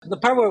the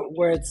part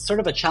where it's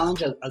sort of a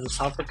challenge as a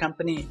software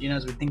company,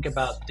 as we think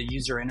about the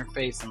user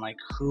interface and like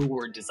who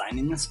we're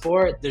designing this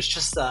for, there's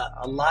just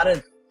a lot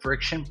of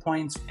friction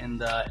points in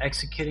the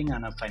executing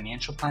on a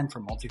financial plan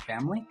for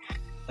multifamily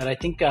that I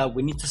think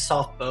we need to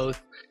solve both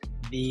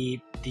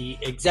the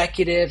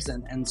executives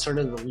and sort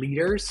of the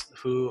leaders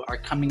who are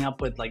coming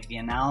up with like the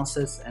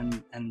analysis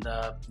and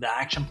the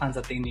action plans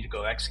that they need to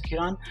go execute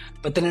on,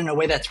 but then in a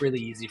way that's really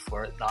easy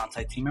for the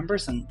on-site team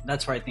members. And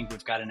that's where I think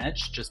we've got an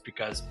edge, just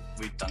because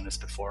we've done this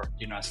before,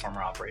 as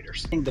former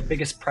operators. I think the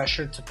biggest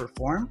pressure to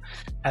perform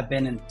have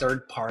been in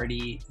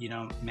third-party,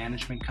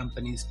 management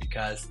companies,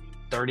 because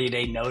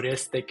 30-day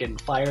notice, they can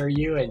fire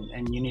you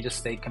and you need to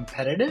stay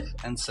competitive.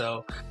 And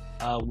so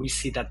we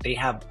see that they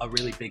have a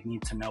really big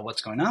need to know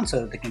what's going on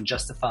so that they can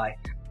justify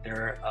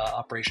their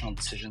operational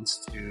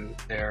decisions to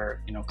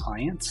their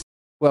clients.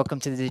 Welcome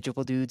to the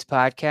Digital Dudes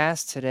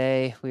podcast.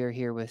 Today we are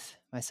here with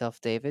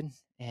myself, David,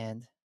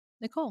 and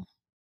Nicole.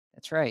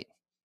 That's right.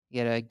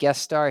 You get a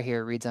guest star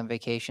here. Reed's on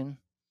vacation.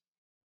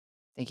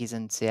 I think he's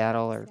in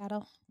Seattle.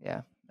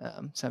 Yeah.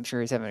 So I'm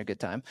sure he's having a good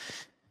time.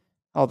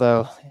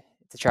 Although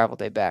it's a travel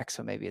day back,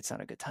 so maybe it's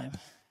not a good time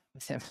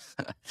with him.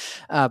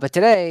 But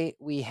today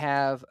we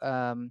have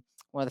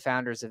one of the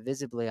founders of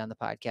Visibly on the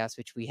podcast,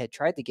 which we had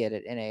tried to get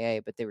at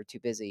NAA, but they were too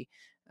busy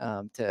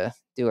to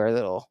do our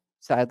little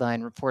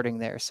sideline reporting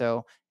there.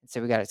 So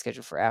we got it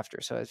scheduled for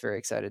after. So I was very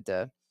excited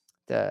to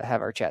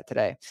have our chat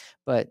today.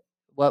 But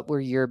what were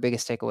your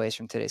biggest takeaways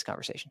from today's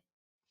conversation?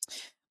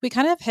 We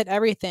kind of hit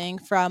everything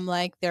from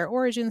like their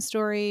origin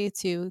story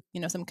to,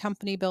 some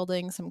company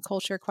building, some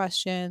culture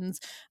questions.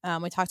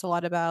 We talked a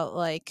lot about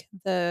like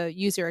the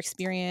user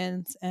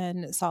experience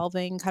and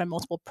solving kind of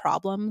multiple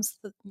problems,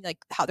 like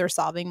how they're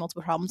solving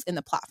multiple problems in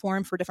the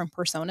platform for different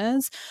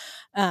personas.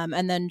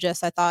 And then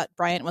I thought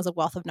Briant was a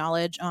wealth of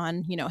knowledge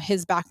on,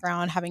 his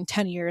background, having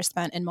 10 years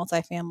spent in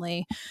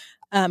multifamily,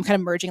 kind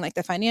of merging like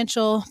the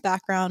financial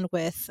background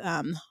with,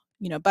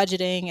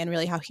 budgeting, and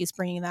really how he's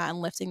bringing that and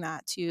lifting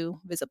that to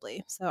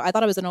Visibly. So I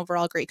thought it was an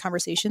overall great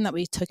conversation that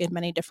we took in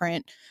many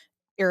different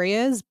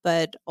areas,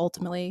 but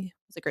ultimately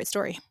it was a great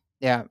story.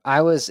 Yeah,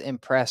 I was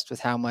impressed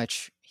with how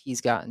much he's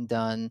gotten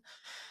done.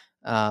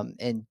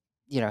 And,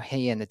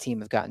 he and the team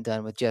have gotten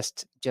done with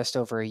just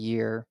over a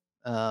year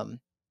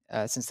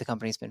since the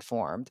company's been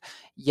formed.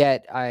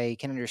 Yet I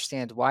can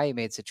understand why he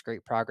made such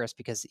great progress,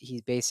 because he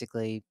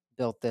basically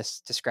built this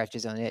to scratch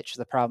his own itch.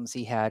 The problems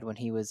he had when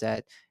he was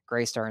at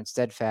Greystar and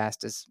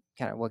Steadfast is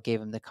kind of what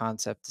gave him the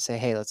concept to say,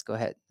 hey, let's go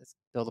ahead, let's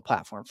build a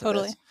platform for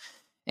this.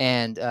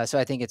 And so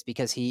I think it's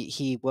because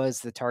he was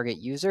the target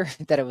user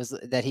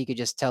that he could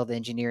just tell the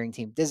engineering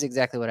team, this is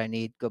exactly what I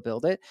need, go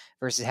build it,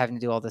 versus having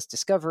to do all this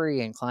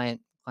discovery and client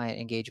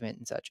engagement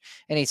and such.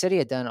 And he said he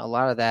had done a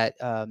lot of that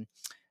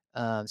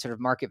sort of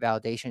market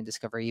validation and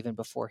discovery even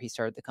before he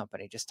started the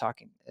company, just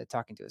talking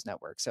to his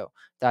network. So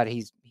thought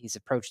he's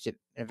approached it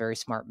in a very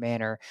smart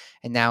manner.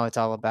 And now it's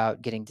all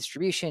about getting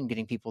distribution,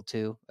 getting people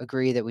to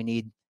agree that we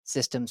need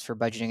systems for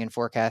budgeting and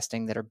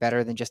forecasting that are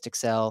better than just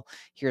Excel.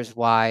 Here's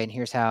why, and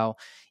here's how.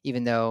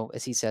 Even though,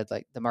 as he said,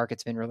 like the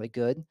market's been really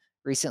good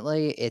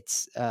recently,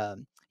 it's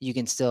you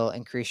can still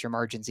increase your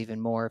margins even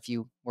more if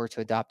you were to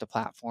adopt a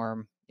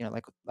platform,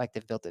 like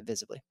they've built it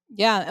Visibly.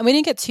 Yeah, and we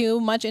didn't get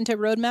too much into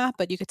roadmap,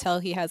 but you could tell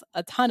he has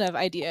a ton of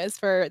ideas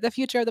for the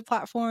future of the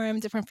platform,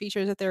 different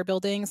features that they're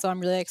building. So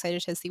I'm really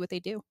excited to see what they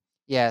do.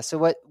 Yeah.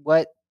 So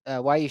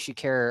why you should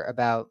care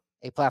about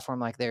a platform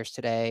like theirs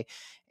today,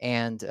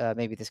 and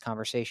maybe this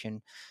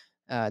conversation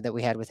that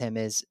we had with him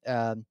is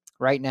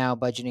right now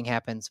budgeting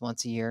happens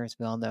once a year, as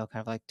we all know, kind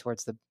of like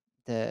towards the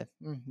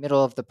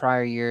middle of the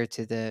prior year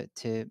to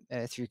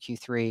through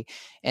Q3,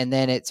 and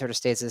then it sort of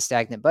stays as a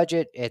stagnant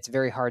budget. It's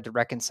very hard to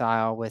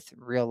reconcile with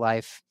real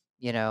life.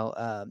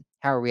 How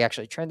are we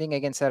actually trending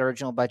against that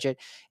original budget?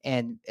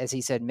 And as he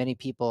said, many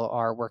people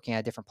are working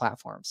at different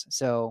platforms.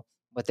 So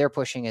what they're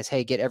pushing is,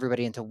 hey, get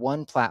everybody into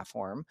one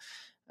platform.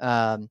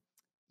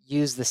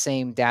 Use the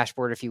same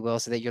dashboard, if you will,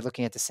 so that you're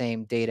looking at the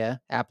same data,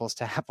 apples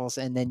to apples,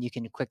 and then you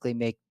can quickly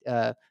make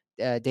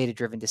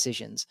data-driven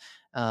decisions.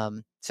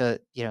 So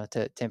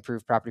to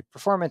improve property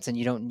performance, and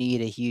you don't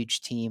need a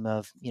huge team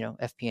of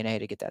FP&A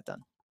to get that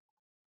done.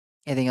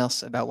 Anything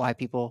else about why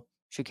people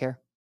should care?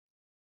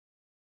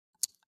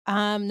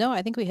 No,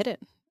 I think we hit it.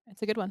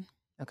 It's a good one.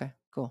 Okay,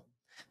 cool.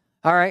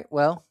 All right,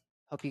 well,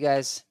 hope you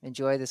guys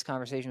enjoy this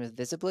conversation with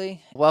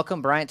Visibly.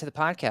 Welcome, Briant, to the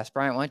podcast.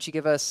 Briant, why don't you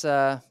give us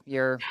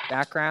your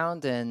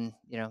background and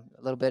a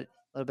little bit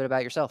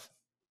about yourself?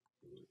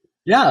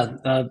 Yeah,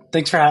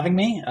 thanks for having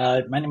me.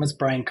 My name is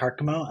Brian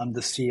Cárcamo. I'm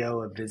the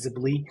CEO of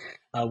Visibly.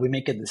 We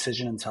make a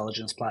decision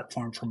intelligence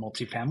platform for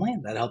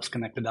multifamily that helps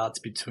connect the dots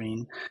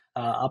between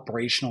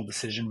operational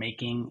decision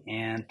making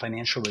and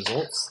financial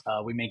results.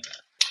 We make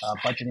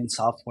budgeting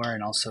software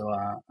and also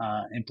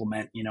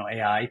implement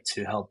AI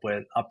to help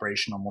with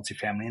operational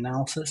multifamily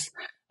analysis.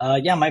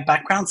 My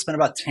background spent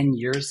about 10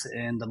 years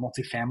in the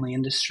multifamily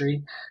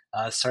industry.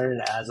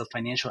 Started as a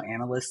financial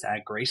analyst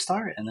at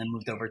Greystar, and then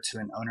moved over to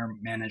an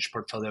owner-managed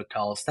portfolio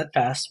called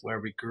Steadfast, where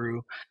we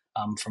grew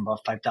from about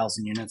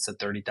 5,000 units to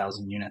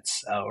 30,000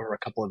 units over a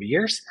couple of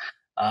years.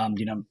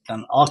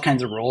 Done all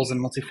kinds of roles in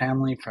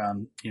multifamily,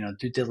 from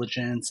due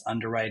diligence,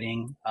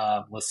 underwriting.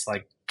 Was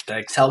like the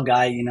Excel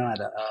guy,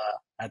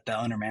 at the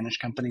owner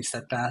managed company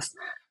Steadfast.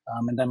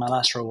 And then my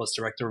last role was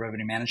director of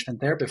revenue management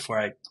there before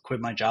I quit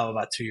my job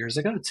about 2 years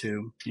ago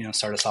to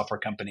start a software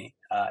company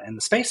in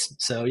the space.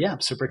 So yeah,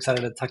 I'm super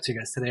excited to talk to you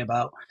guys today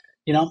about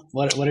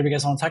whatever you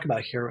guys want to talk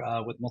about here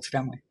with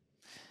multifamily.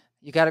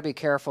 You got to be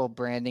careful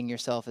branding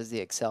yourself as the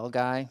Excel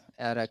guy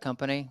at a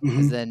company, because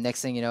Mm-hmm. then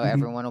next thing you know, Mm-hmm.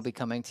 everyone will be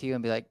coming to you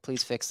and be like,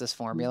 please fix this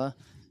formula.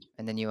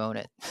 And then you own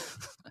it.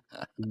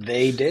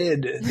 They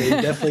did. They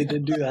definitely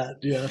did do that.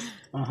 Yes.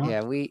 Uh-huh.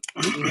 Yeah, we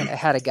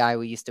had a guy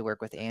we used to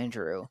work with,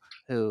 Andrew,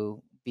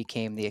 who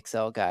became the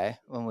Excel guy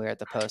when we were at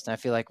the Post. And I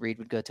feel like Reed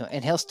would go to him,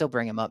 and he'll still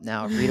bring him up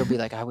now. Reed will be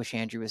like, I wish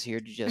Andrew was here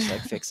to just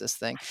like fix this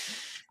thing.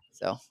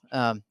 So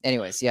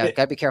anyways, yeah,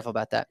 got to be careful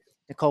about that.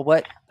 Nicole,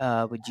 what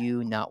would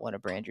you not want to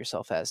brand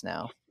yourself as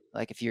now?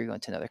 Like if you're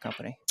going to another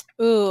company?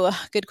 Ooh,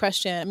 good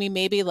question. I mean,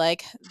 maybe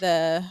like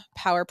the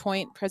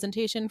PowerPoint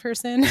presentation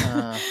person.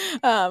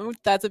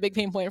 That's a big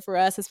pain point for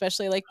us,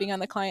 especially like being on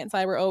the client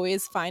side. We're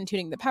always fine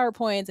tuning the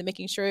PowerPoints and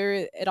making sure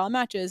it all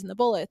matches and the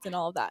bullets and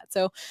all of that.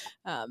 So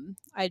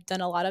I've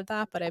done a lot of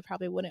that, but I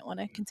probably wouldn't want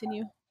to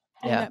continue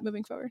doing that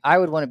moving forward. I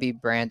would want to be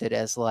branded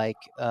as like,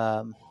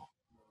 trying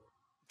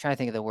to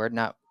think of the word,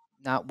 not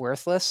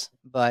worthless,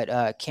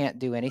 but can't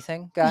do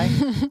anything guy.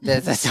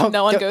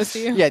 No one goes to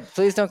you. Yeah,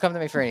 please don't come to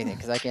me for anything,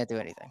 because I can't do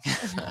anything.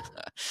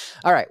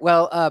 All right.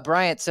 Well,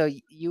 Briant, so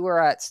you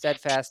were at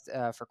Steadfast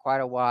for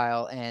quite a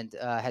while and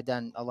had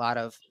done a lot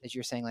of, as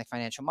you're saying, like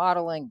financial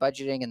modeling,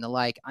 budgeting, and the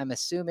like. I'm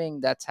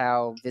assuming that's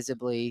how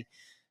Visibly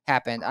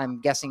happened.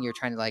 I'm guessing you're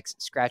trying to like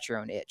scratch your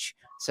own itch.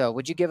 So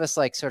would you give us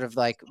like sort of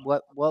like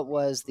what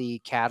was the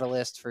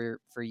catalyst for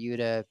you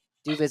to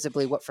do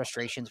Visibly? What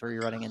frustrations were you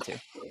running into?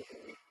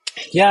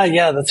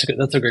 Yeah,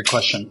 that's a great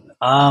question.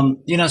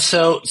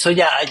 So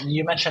yeah,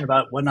 you mentioned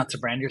about what not to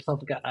brand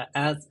yourself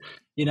as.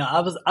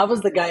 I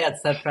was the guy at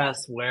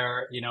Steadfast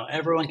where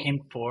everyone came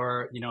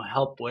for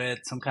help with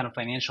some kind of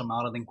financial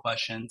modeling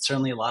question.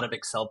 Certainly, a lot of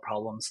Excel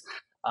problems.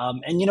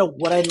 And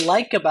what I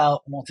like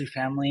about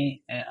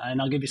multifamily,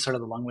 and I'll give you sort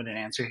of the long-winded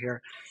answer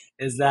here,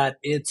 is that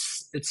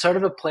it's sort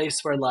of a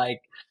place where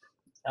like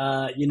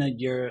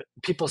your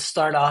people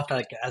start off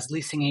like as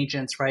leasing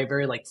agents, right?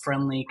 Very like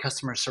friendly,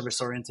 customer service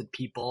oriented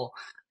people.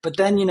 But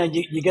then,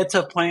 you get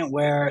to a point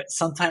where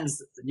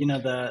sometimes,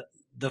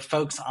 the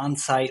folks on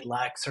site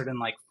lack certain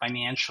like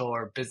financial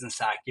or business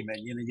acumen.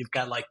 You've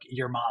got like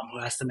your mom who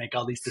has to make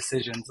all these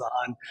decisions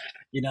on,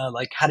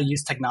 like how to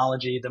use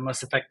technology the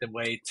most effective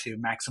way to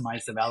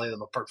maximize the value of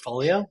a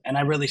portfolio. And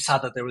I really saw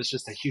that there was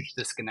just a huge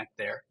disconnect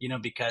there,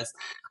 because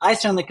I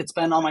certainly could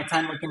spend all my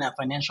time looking at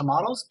financial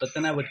models, but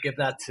then I would give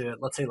that to,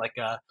 let's say, like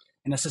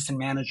an assistant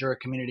manager, a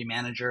community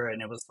manager,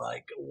 and it was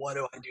like, what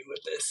do I do with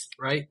this,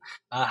 right?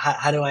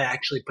 How do I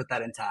actually put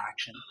that into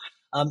action?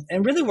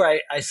 And really,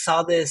 where I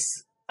saw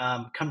this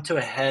come to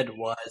a head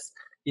was,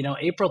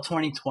 April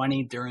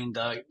 2020 during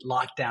the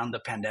lockdown,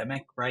 the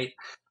pandemic, right?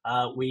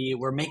 We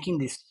were making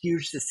these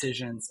huge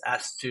decisions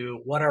as to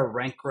what our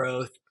rent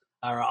growth,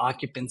 our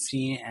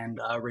occupancy, and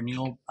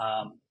renewal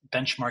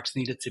benchmarks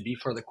needed to be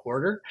for the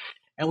quarter.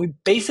 And we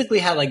basically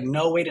had like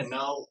no way to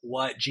know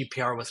what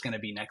GPR was going to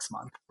be next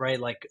month, right?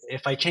 Like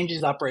if I change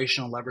these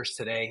operational levers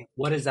today,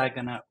 what is that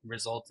going to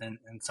result in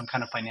some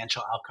kind of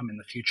financial outcome in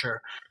the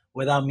future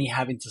without me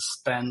having to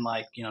spend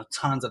like,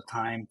 tons of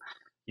time,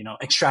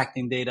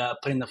 extracting data,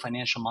 putting the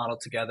financial model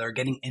together,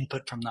 getting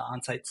input from the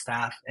on-site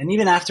staff. And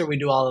even after we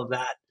do all of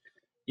that,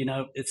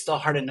 it's still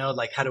hard to know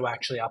like how to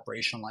actually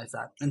operationalize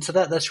that. And so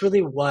that's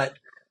really what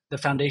the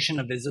foundation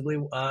of Visibly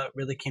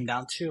really came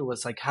down to,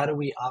 was like, how do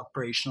we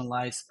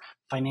operationalize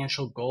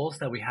financial goals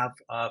that we have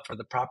for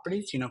the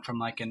properties, from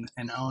like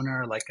an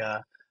owner, like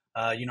a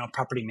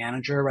property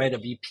manager, right? A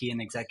VP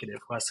and executive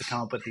who has to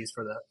come up with these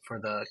for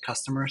the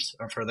customers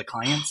or for the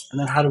clients. And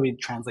then how do we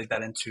translate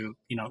that into,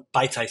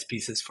 bite-sized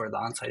pieces for the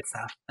on-site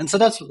staff? And so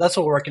that's what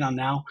we're working on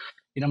now.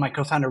 My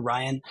co-founder,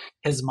 Ryan,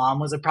 his mom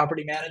was a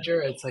property manager.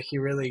 And so he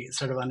really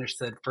sort of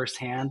understood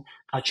firsthand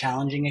how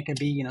challenging it could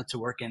be, to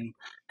work in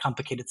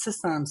complicated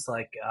systems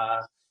like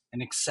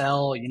in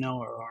Excel,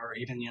 or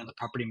even, the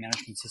property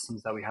management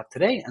systems that we have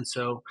today. And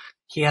so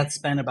he had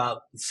spent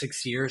about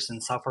 6 years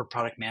in software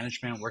product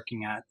management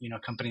working at,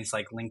 companies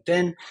like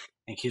LinkedIn.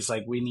 And he's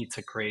like, we need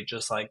to create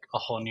just like a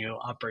whole new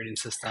operating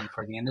system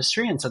for the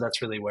industry. And so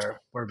that's really where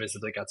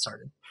Visibly got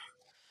started.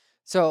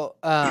 So,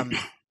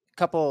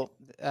 couple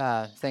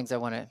things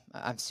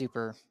I'm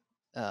super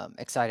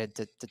excited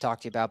to talk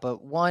to you about.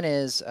 But one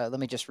is, let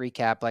me just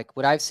recap. Like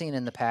what I've seen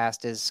in the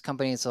past is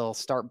companies will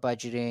start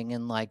budgeting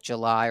in like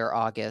July or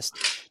August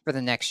for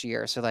the next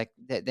year. So like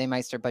they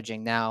might start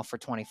budgeting now for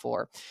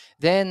 24.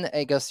 Then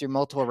it goes through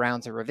multiple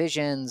rounds of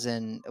revisions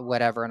and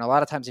whatever. And a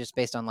lot of times it's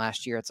based on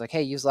last year. It's like,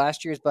 hey, use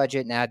last year's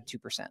budget and add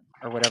 2%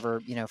 or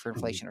whatever, for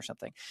inflation or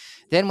something.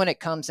 Then when it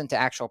comes into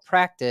actual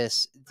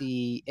practice,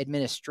 the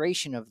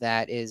administration of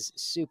that is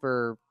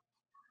super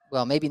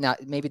well, maybe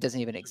not, maybe it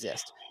doesn't even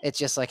exist. It's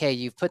just like, hey,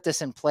 you've put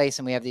this in place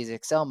and we have these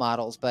Excel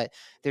models, but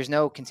there's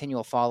no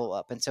continual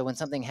follow-up. And so when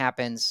something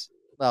happens,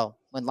 well,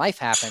 when life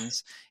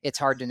happens, it's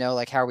hard to know,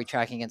 like, how are we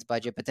tracking against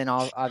budget? But then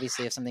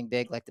obviously if something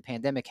big like the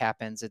pandemic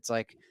happens, it's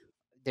like,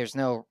 there's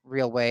no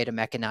real way to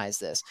mechanize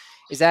this.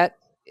 Is that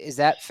is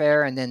that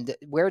fair? And then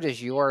where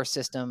does your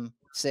system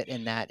sit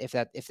in that, if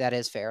that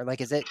is fair?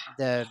 Like, is it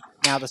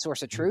now the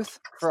source of truth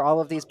for all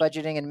of these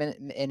budgeting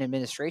and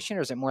administration,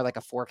 or is it more like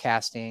a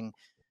forecasting,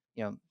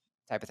 you know,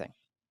 type of thing?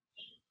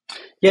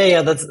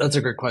 Yeah, that's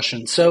a great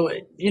question. So,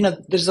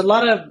 there's a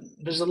lot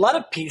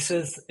of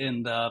pieces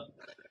in the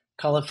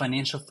call it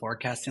financial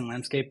forecasting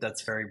landscape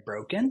that's very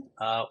broken.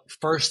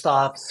 First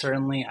off,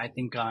 certainly, I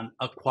think on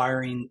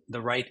acquiring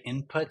the right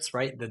inputs,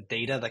 right, the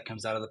data that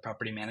comes out of the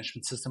property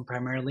management system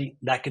primarily,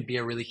 that could be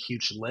a really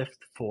huge lift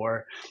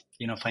for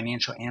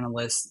financial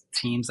analysts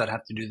teams that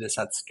have to do this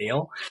at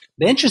scale.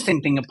 The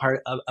interesting thing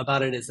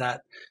about it is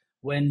that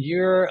when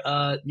you're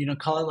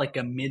call it like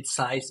a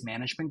mid-sized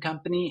management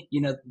company,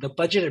 the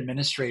budget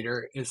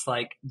administrator is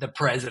like the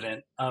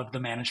president of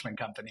the management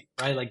company,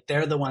 right? Like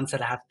they're the ones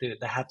that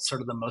have sort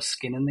of the most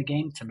skin in the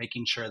game to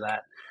making sure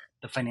that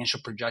the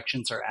financial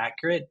projections are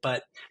accurate,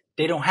 but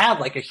they don't have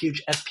like a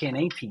huge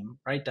FP&A team,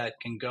 right, that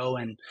can go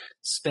and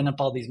spin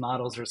up all these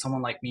models, or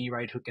someone like me,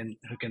 right, who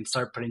can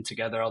start putting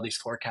together all these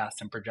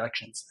forecasts and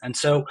projections. And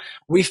so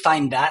we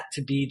find that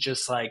to be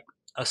just like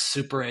a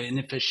super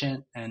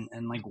inefficient and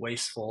like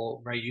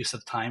wasteful, right, use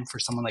of time for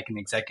someone like an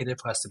executive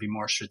who has to be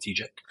more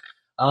strategic.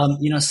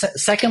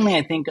 Secondly,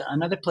 I think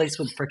another place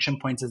with friction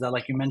points is that,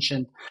 like you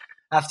mentioned,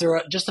 after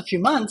just a few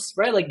months,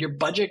 right, like your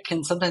budget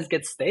can sometimes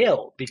get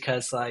stale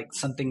because like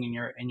something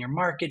in your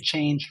market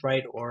changed,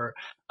 right, or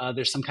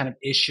there's some kind of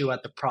issue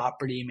at the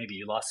property. Maybe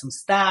you lost some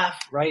staff,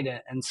 right,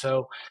 and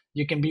so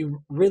you can be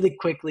really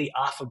quickly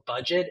off of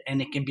budget,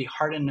 and it can be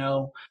hard to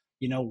know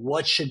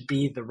what should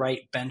be the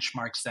right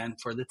benchmarks then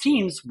for the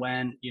teams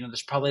when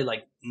there's probably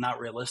like not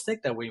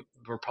realistic that we're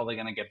probably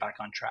going to get back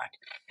on track.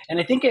 And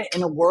I think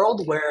in a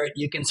world where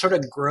you can sort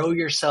of grow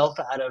yourself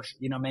out of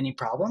many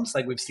problems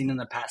like we've seen in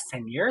the past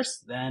 10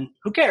 years, then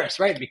who cares,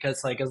 right?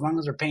 Because like as long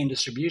as we're paying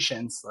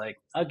distributions,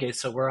 like, okay,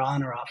 so we're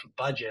on or off of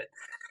budget.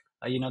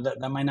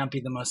 That might not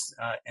be the most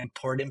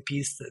important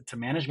piece to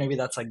manage. Maybe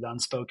that's like the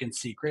unspoken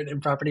secret in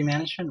property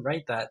management,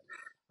 right? That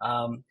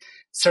um,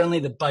 certainly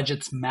the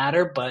budgets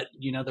matter, but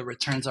the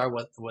returns are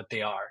what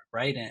they are,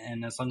 right?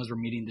 And as long as we're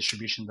meeting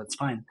distribution, that's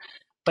fine.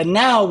 But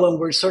now when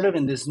we're sort of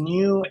in this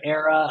new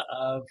era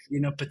of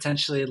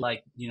potentially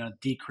like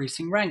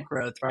decreasing rent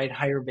growth, right,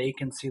 higher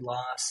vacancy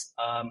loss,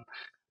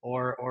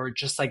 or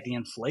just like the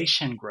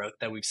inflation growth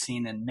that we've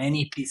seen in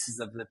many pieces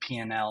of the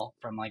P&L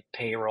from like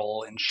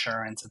payroll,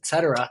 insurance, et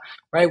cetera,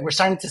 right? We're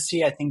starting to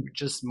see, I think,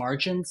 just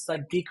margins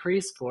like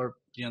decrease for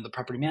the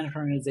property management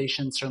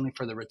organization, certainly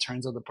for the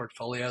returns of the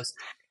portfolios.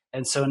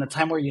 And so in a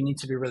time where you need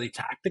to be really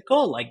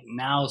tactical, like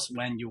now's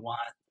when you want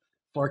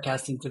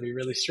forecasting to be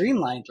really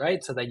streamlined,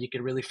 right? So that you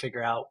could really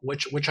figure out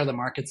which are the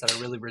markets that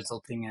are really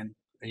resulting in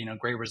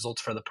great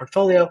results for the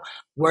portfolio.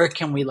 Where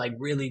can we like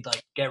really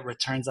like get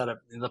returns out of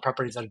the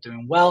properties that are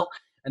doing well,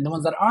 and the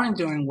ones that aren't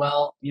doing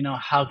well,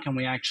 how can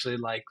we actually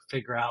like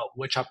figure out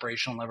which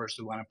operational levers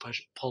we want to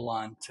pull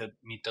on to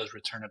meet those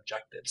return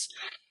objectives.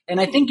 And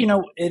I think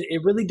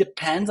it really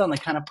depends on the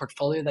kind of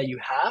portfolio that you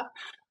have,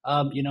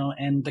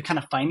 and the kind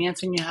of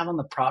financing you have on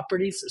the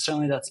properties.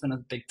 Certainly, that's been a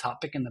big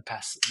topic in the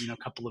past,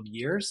 couple of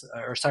years,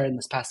 or sorry, in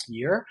this past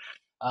year.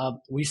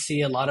 We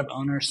see a lot of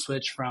owners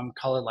switch from,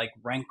 call it like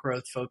rent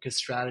growth focused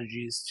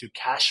strategies to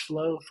cash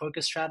flow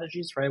focused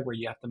strategies, right? Where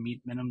you have to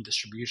meet minimum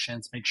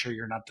distributions, make sure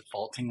you're not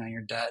defaulting on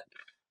your debt.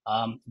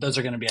 Those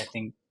are going to be, I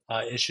think,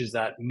 issues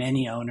that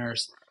many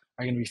owners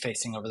are going to be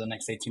facing over the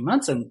next 18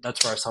 months. And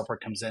that's where our software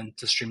comes in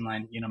to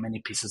streamline, many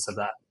pieces of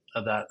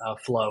that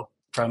flow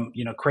from,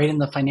 creating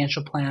the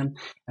financial plan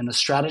and the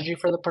strategy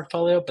for the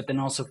portfolio, but then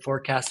also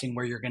forecasting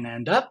where you're going to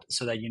end up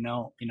so that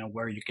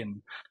where you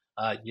can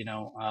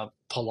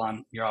pull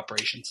on your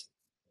operations.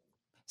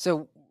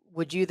 So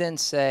would you then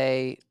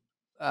say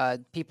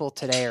people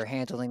today are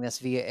handling this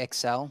via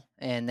Excel,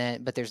 and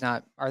then but there's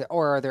not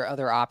are there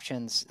other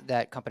options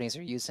that companies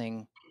are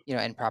using,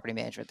 in property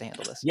management to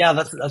handle this? Yeah,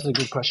 that's a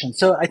good question.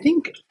 So I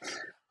think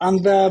on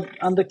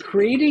the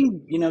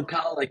creating,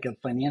 kind of like a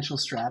financial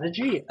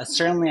strategy,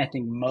 certainly I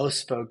think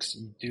most folks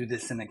do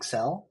this in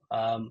Excel.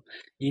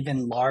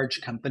 Even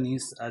large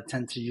companies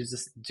tend to use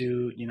this.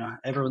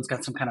 Everyone's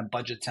got some kind of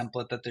budget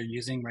template that they're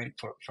using, right,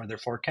 for their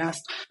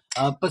forecast.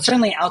 But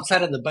certainly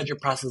outside of the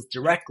budget process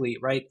directly,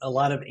 right, a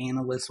lot of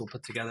analysts will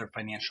put together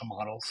financial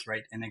models,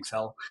 right, in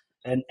Excel.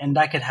 And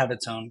that could have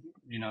its own,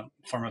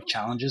 form of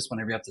challenges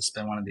whenever you have to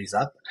spin one of these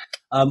up.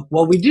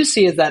 What we do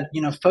see is that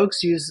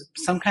folks use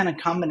some kind of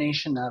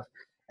combination of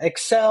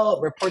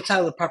Excel, reports out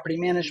of the property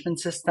management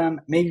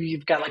system. Maybe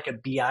you've got like a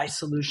BI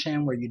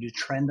solution where you do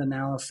trend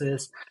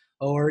analysis,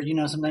 or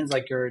sometimes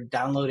like you're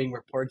downloading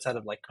reports out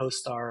of like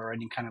CoStar or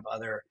any kind of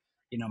other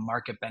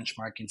market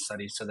benchmarking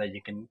studies so that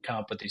you can come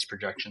up with these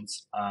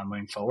projections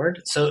moving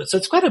forward. So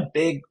it's quite a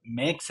big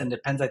mix, and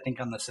depends, I think,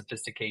 on the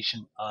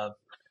sophistication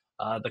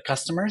the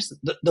customers.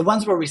 The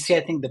ones where we see,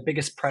 I think, the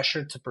biggest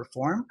pressure to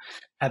perform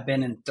have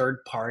been in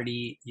third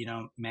party,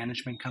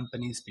 management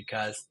companies,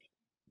 because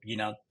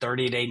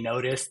 30-day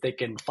notice, they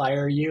can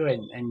fire you,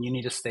 and you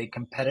need to stay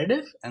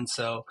competitive. And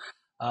so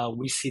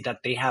we see that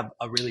they have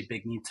a really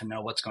big need to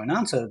know what's going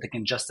on so that they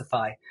can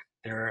justify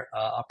their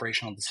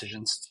operational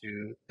decisions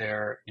to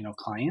their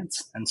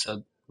clients. And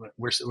so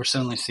we're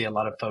certainly see a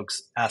lot of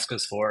folks ask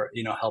us for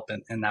help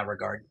in that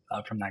regard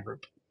from that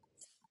group.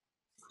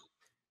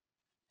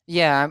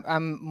 Yeah,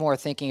 I'm more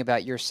thinking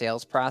about your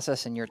sales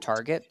process and your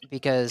target,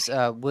 because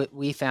what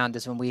we found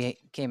is when we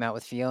came out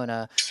with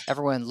Fiona,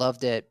 everyone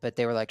loved it, but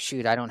they were like,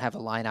 "Shoot, I don't have a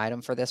line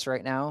item for this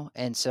right now,"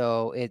 and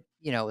so it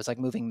was like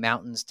moving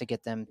mountains to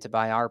get them to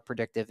buy our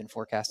predictive and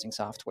forecasting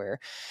software.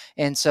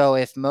 And so,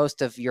 if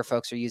most of your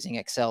folks are using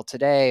Excel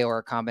today, or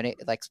a combination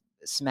like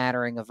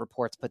smattering of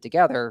reports put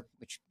together,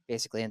 which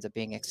basically ends up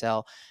being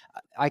Excel,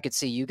 I could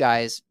see you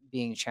guys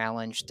being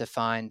challenged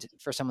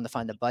for someone to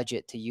find the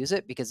budget to use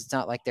it, because it's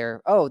not like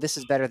oh, this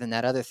is better than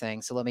that other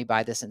thing, so let me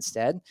buy this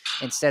instead.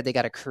 Instead, they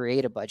got to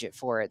create a budget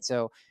for it.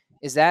 So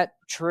is that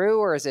true,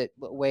 or is it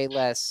way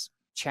less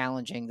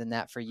challenging than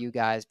that for you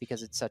guys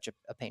because it's such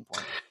a pain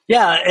point?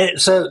 Yeah,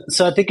 so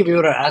I think if you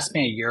would have asked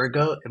me a year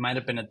ago, it might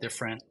have been a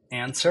different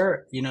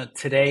answer.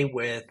 Today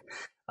with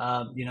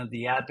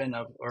the advent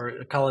of, or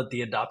call it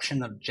the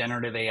adoption of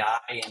generative AI,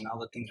 and all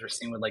the things we're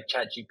seeing with like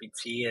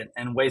ChatGPT,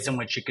 and ways in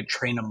which you could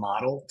train a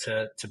model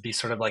to be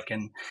sort of like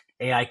an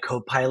AI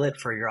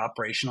co-pilot for your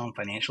operational and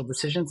financial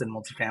decisions in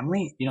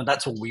multifamily.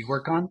 That's what we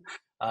work on.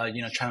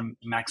 Trying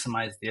to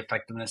maximize the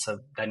effectiveness of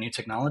that new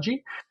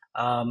technology.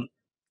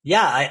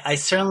 Yeah, I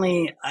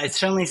certainly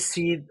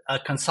see a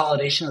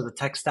consolidation of the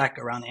tech stack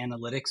around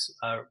analytics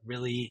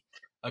really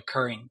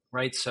occurring,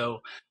 right? So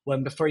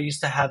when before you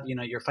used to have,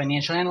 your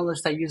financial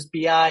analysts that use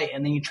BI,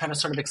 and then you try to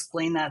sort of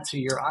explain that to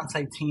your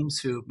on-site teams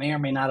who may or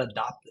may not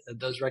adopt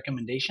those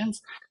recommendations,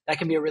 that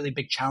can be a really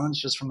big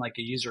challenge just from like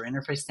a user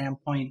interface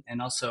standpoint.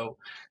 And also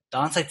the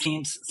on-site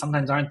teams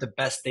sometimes aren't the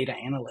best data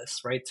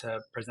analysts, right, to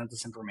present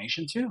this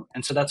information to.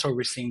 And so that's where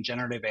we're seeing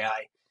generative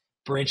AI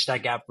bridge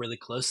that gap really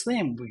closely,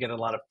 and we get a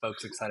lot of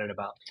folks excited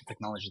about the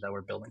technology that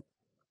we're building.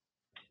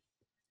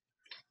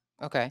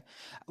 Okay.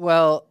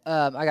 Well,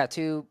 I got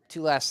two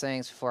last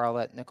things before I'll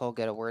let Nicole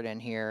get a word in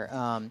here.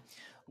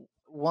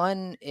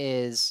 One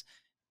is,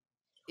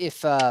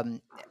 if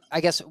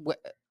I guess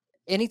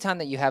anytime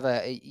that you have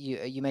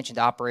you mentioned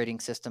operating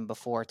system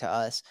before to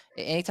us,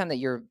 anytime that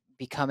you're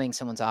becoming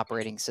someone's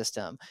operating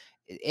system,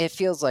 it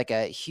feels like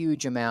a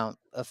huge amount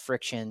of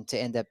friction to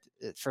end up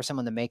for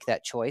someone to make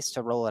that choice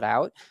to roll it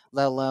out,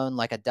 let alone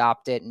like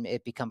adopt it and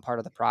it become part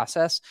of the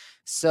process.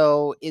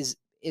 So is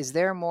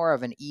there more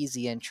of an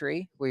easy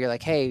entry where you're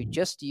like, hey,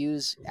 just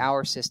use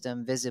our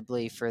system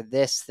visibly for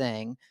this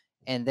thing,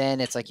 and then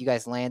it's like you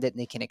guys land it and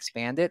they can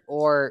expand it?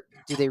 Or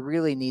do they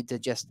really need to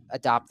just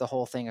adopt the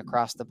whole thing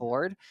across the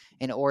board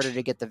in order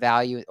to get the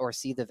value or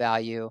see the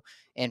value,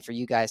 and for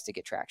you guys to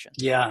get traction?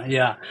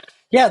 Yeah.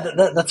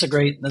 That's a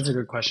great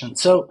question.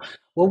 So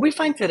what we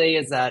find today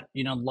is that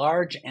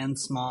large and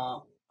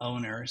small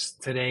owners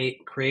today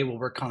create what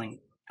we're calling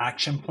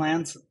action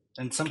plans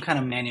and some kind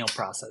of manual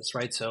process,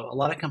 right? So a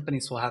lot of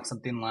companies will have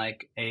something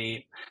like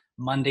a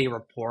Monday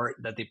report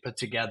that they put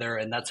together,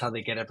 and that's how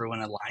they get everyone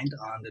aligned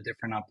on the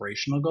different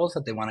operational goals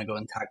that they want to go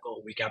and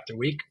tackle week after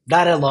week.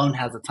 That alone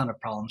has a ton of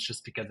problems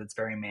just because it's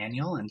very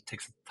manual and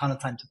takes a ton of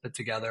time to put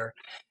together,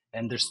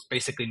 and there's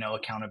basically no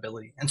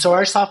accountability. And so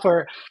our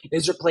software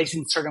is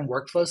replacing certain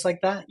workflows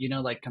like that,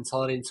 like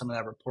consolidating some of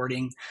that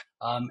reporting,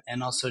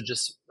 and also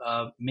just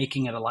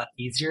making it a lot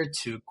easier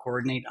to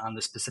coordinate on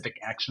the specific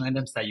action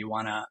items that you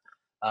want to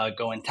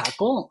go and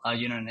tackle,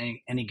 in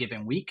any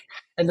given week.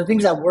 And the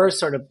things that we're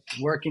sort of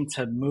working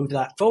to move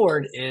that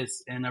forward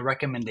is in a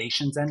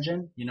recommendations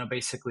engine.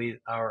 Basically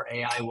our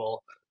AI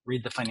will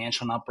read the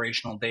financial and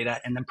operational data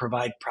and then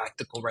provide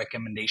practical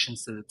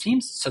recommendations to the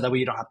teams so that way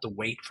you don't have to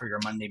wait for your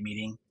Monday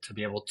meeting to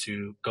be able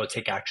to go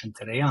take action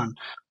today on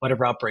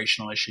whatever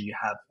operational issue you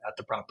have at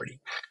the property.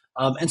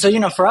 And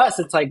so, for us,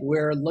 it's like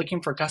we're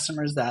looking for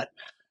customers that,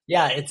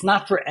 yeah, it's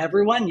not for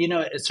everyone.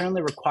 It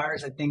certainly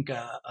requires, I think,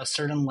 a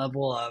certain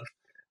level of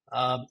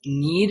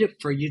need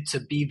for you to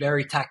be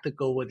very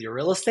tactical with your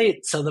real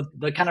estate. So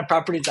the kind of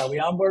properties that we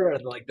onboard are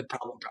like the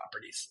problem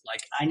properties.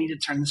 Like, I need to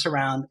turn this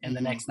around in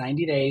the next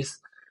 90 days.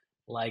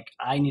 Like,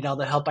 I need all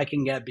the help I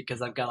can get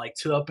because I've got like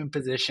 2 open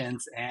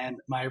positions and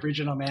my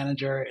regional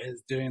manager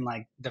is doing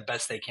like the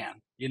best they can.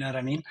 You know what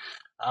I mean?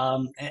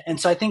 And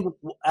so I think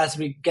as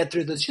we get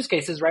through those use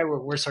cases, right,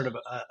 we're sort of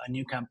a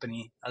new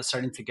company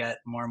starting to get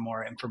more and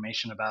more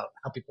information about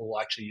how people will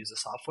actually use the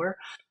software.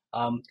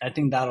 I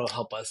think that'll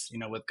help us,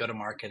 with go to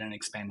market and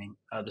expanding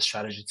the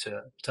strategy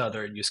to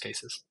other use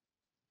cases.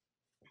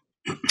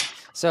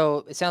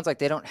 So it sounds like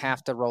they don't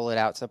have to roll it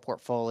out to a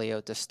portfolio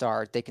to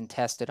start. They can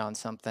test it on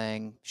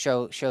something,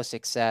 show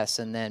success,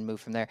 and then move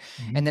from there.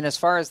 Mm-hmm. And then as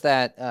far as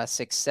that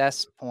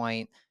success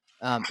point,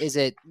 is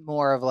it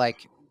more of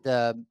like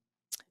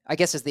I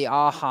guess, is the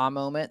aha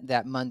moment,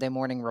 that Monday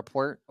morning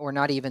report, or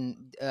not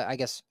even, I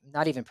guess,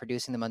 not even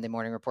producing the Monday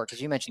morning report,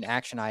 because you mentioned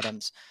action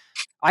items.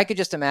 I could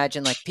just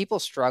imagine, like, people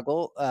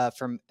struggle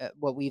from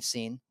what we've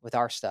seen with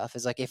our stuff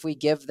is, like, if we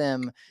give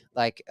them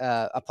like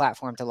a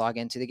platform to log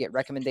into to get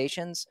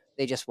recommendations,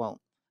 they just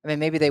won't. I mean,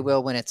 maybe they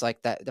will when it's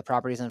like the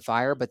property's on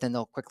fire, but then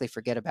they'll quickly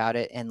forget about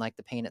it and like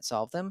the pain it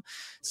solved them.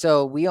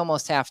 So we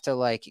almost have to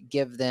like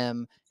give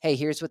them, hey,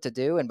 here's what to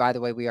do. And by the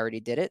way, we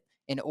already did it,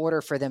 in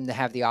order for them to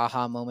have the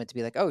aha moment to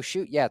be like, oh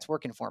shoot, yeah, it's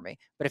working for me.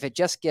 But if it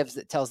just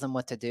tells them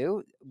what to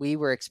do, we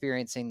were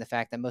experiencing the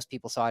fact that most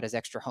people saw it as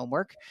extra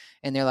homework,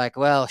 and they're like,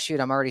 well,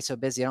 shoot, I'm already so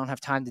busy, I don't have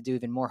time to do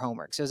even more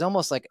homework. So it's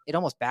almost like it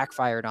almost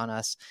backfired on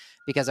us,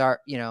 because our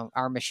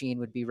machine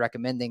would be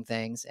recommending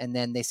things, and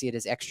then they see it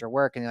as extra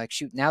work, and they're like,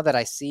 shoot, now that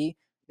I see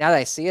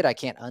it, I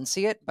can't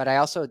unsee it, but I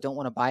also don't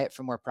want to buy it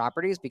for more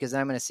properties, because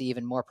then I'm going to see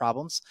even more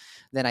problems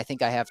than I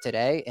think I have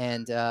today,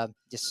 and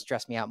just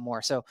stress me out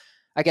more. So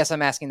I guess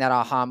I'm asking that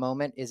aha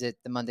moment. Is it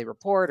the Monday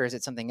report, or is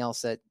it something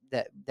else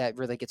that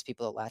really gets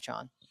people to latch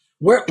on?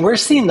 We're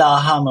seeing the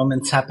aha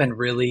moments happen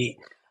really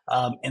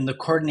in the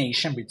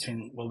coordination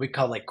between what we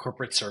call like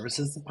corporate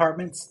services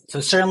departments. So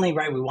certainly,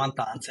 right, we want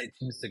the on-site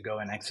teams to go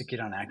and execute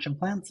on action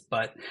plans,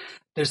 but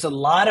there's a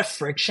lot of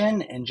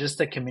friction in just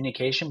the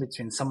communication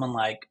between someone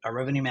like a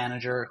revenue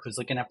manager who's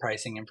looking at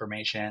pricing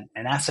information,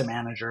 an asset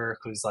manager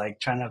who's like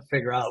trying to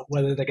figure out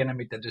whether they're going to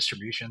meet the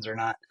distributions or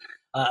not,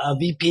 a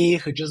VP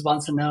who just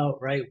wants to know,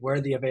 right,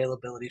 where the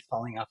availability is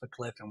falling off a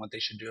cliff and what they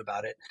should do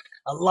about it.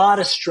 A lot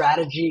of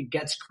strategy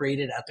gets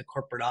created at the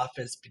corporate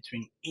office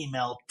between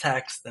email,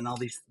 text, and all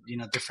these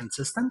different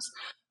systems.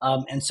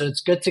 And so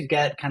it's good to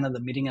get kind of the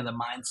meeting of the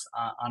minds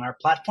on our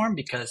platform,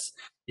 because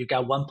you've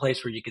got one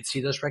place where you could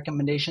see those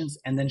recommendations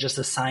and then just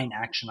assign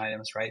action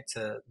items, right,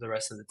 to the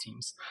rest of the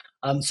teams.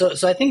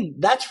 So I think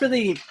that's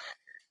really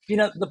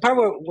the part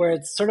where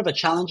it's sort of a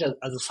challenge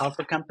as a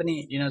software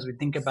company, as we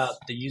think about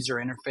the user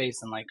interface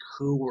and like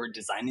who we're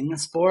designing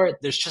this for,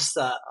 there's just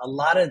a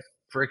lot of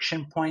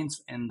friction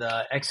points in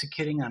the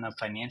executing on a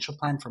financial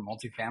plan for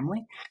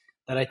multifamily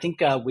that I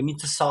think we need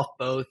to solve,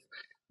 both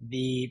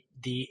the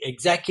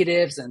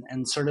executives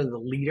and sort of the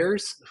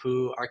leaders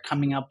who are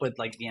coming up with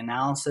like the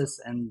analysis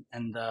and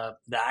the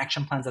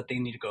action plans that they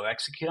need to go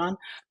execute on,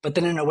 but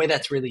then in a way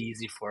that's really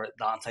easy for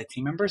the on-site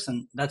team members.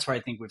 And that's where I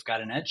think we've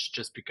got an edge,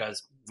 just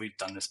because we've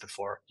done this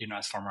before,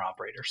 as former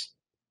operators.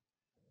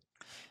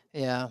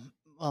 Yeah.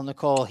 Well,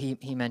 Nicole,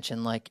 he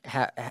mentioned like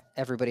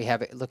everybody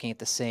have it looking at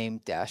the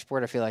same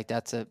dashboard. I feel like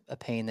that's a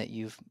pain that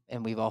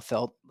we've all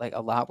felt like a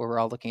lot, where we're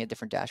all looking at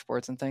different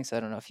dashboards and things. So I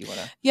don't know if you want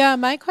to. Yeah,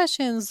 my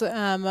questions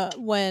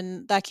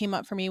when that came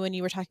up for me when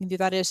you were talking through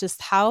that is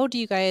just, how do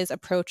you guys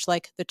approach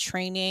like the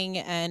training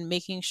and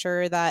making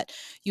sure that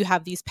you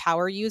have these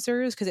power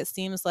users? Because it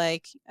seems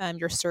like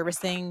you're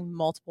servicing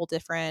multiple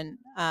different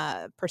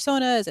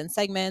personas and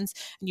segments,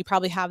 and you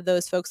probably have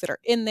those folks that are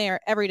in there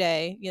every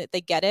day.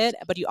 They get it,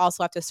 but you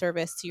also have to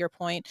service, to your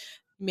point,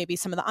 maybe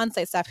some of the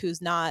on-site staff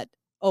who's not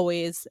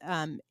always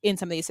in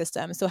some of these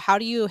systems. So how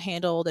do you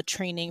handle the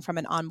training from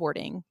an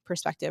onboarding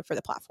perspective for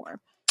the platform?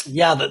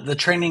 Yeah, the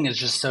training is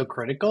just so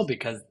critical,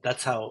 because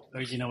that's how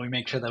we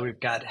make sure that we've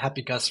got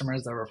happy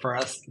customers that refer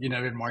us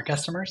even more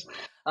customers.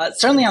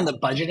 Certainly on the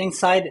budgeting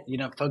side,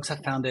 folks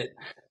have found it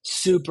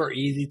super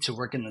easy to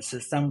work in the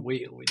system.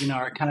 We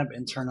our kind of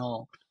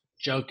internal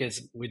joke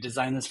is we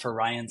designed this for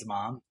Ryan's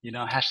mom,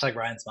 hashtag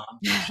Ryan's mom,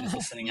 if she's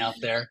listening out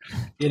there,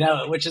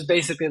 which is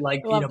basically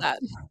like Love that.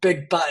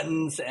 big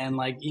buttons and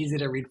like easy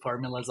to read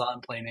formulas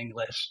on plain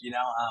English,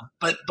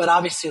 but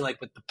obviously like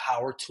with the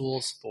power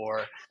tools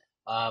for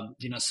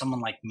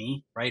someone like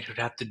me, right, who'd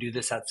have to do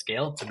this at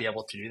scale to be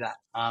able to do that.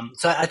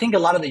 So I think a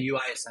lot of the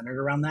UI is centered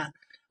around that.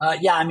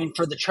 Yeah, I mean,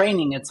 for the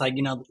training, it's like,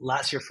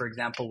 last year, for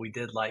example,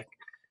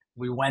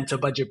 we went to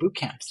budget boot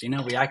camps.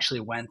 We actually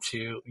went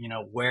to,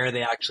 where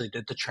they actually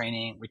did the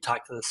training. We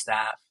talked to the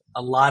staff.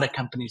 A lot of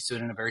companies do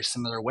it in a very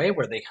similar way,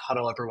 where they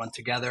huddle everyone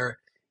together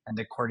and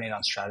they coordinate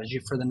on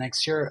strategy for the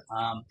next year.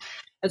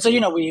 And so,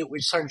 we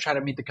sort of try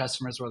to meet the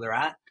customers where they're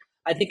at.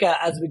 I think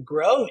as we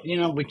grow,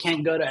 we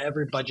can't go to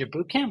every budget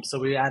boot camp. So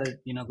we added,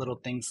 little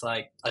things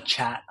like a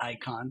chat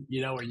icon,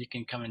 where you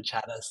can come and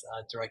chat us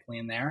directly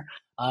in there.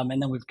 And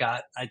then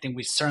I think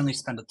we certainly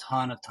spend a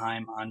ton of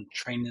time on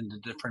training the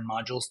different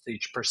modules to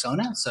each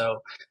persona.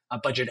 So a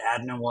budget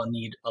admin will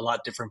need a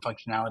lot different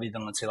functionality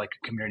than, let's say, like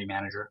a community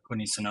manager who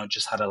needs to know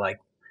just how to like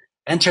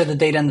enter the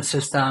data in the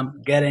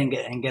system, get in,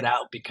 get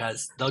out,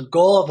 because the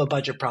goal of a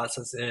budget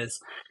process is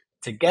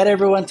to get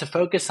everyone to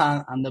focus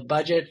on the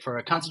budget for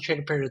a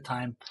concentrated period of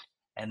time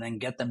and then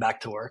get them back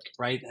to work,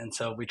 right? And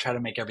so we try to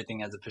make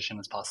everything as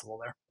efficient as possible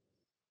there.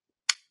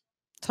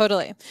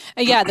 Totally.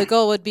 Yeah, the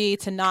goal would be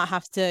to not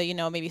have to,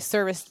 maybe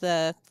service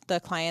the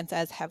clients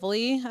as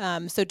heavily.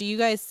 So do you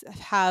guys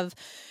have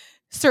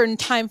certain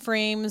time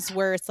frames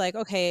where it's like,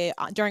 okay,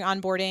 during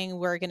onboarding,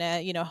 we're going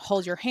to,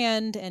 hold your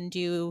hand and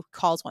do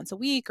calls once a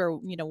week, or,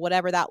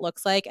 whatever that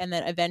looks like, and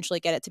then eventually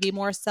get it to be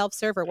more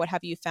self-serve? Or what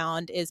have you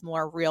found is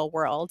more real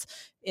world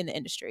in the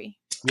industry?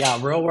 Yeah,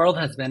 real world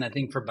has been, I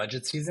think, for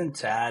budget season,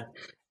 to add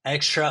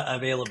extra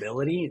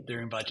availability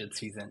during budget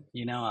season,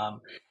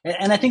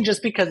 and I think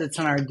just because it's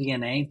in our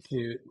DNA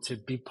to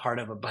be part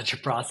of a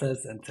budget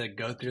process and to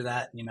go through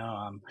that,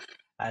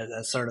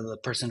 as sort of the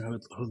person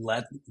who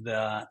led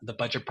the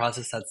budget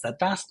process at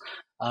Steadfast,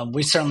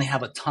 we certainly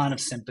have a ton of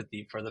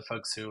sympathy for the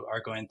folks who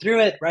are going through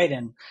it, right?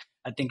 And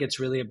I think it's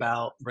really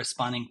about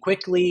responding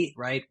quickly,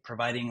 right?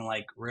 Providing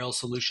like real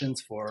solutions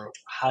for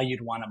how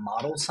you'd want to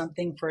model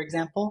something, for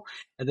example.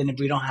 And then if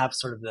we don't have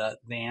sort of the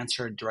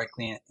answer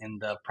directly in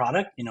the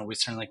product, we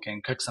certainly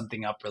can cook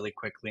something up really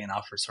quickly and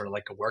offer sort of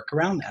like a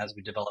workaround as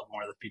we develop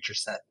more of the feature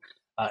set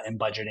in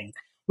budgeting.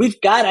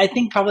 We've got, I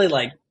think, probably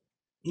like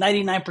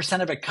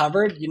 99% of it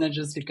covered,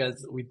 just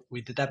because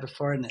we did that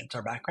before and it's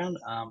our background.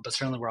 But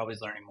certainly we're always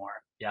learning more,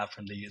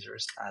 from the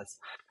users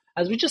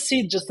as we just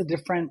see just the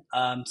different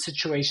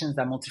situations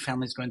that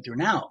multifamily is going through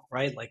now,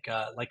 right? Like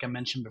I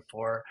mentioned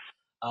before,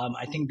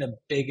 I think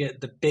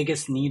the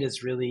biggest need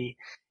is really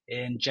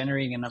in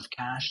generating enough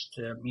cash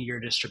to meet your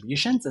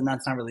distributions, and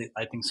that's not really,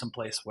 I think,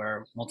 someplace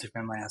where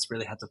multifamily has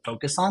really had to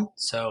focus on.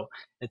 So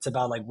it's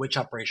about like which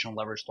operational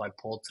levers do I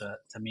pull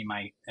to meet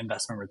my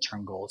investment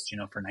return goals,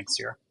 for next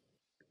year.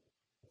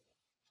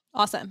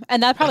 Awesome.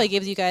 And that probably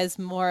gives you guys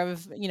more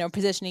of,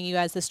 positioning you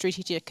as the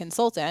strategic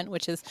consultant,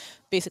 which is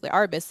basically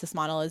our business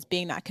model, is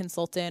being that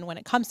consultant when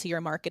it comes to your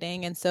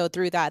marketing. And so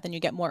through that, then you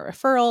get more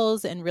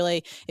referrals. And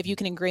really, if you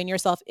can ingrain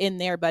yourself in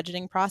their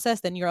budgeting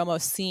process, then you're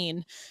almost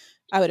seen,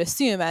 I would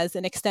assume, as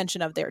an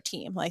extension of their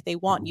team. Like they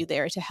want you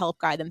there to help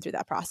guide them through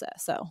that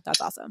process. So that's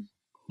awesome.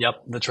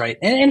 Yep, that's right.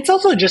 And it's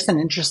also just an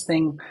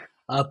interesting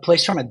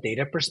place from a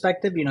data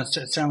perspective.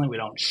 Certainly we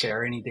don't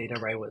share any data,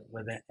 right,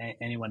 with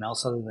anyone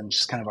else other than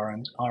just kind of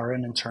our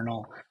own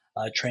internal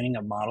training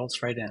of models,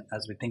 right, and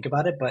as we think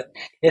about it. But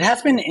it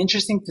has been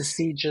interesting to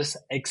see just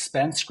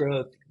expense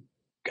growth,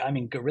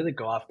 really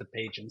go off the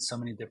page in so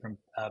many different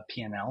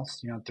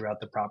P&Ls, throughout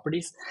the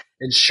properties.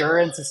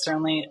 Insurance is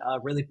certainly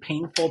really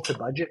painful to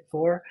budget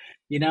for.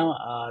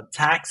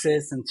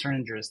 Taxes in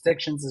certain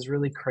jurisdictions is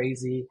really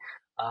crazy.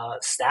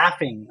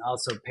 Staffing,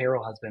 also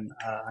payroll, has been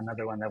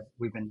another one that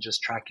we've been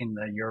just tracking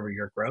the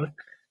year-over-year growth.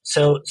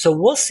 So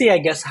we'll see, I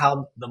guess,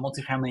 how the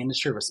multifamily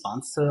industry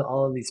responds to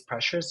all of these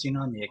pressures,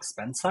 on the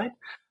expense side.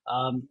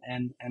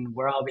 And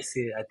we're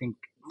obviously, I think,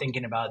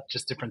 thinking about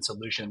just different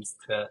solutions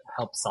to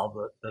help solve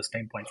those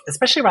pain points,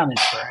 especially around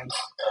insurance.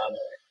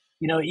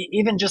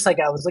 Even just like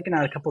I was looking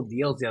at a couple of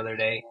deals the other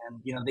day,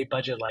 and they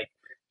budget like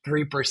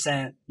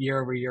 3%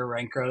 year-over-year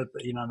rent growth,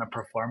 on a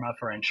pro forma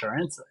for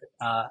insurance.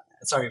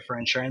 For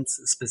insurance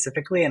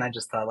specifically, and I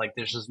just thought like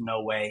there's just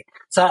no way.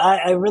 So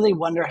I really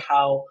wonder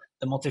how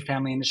the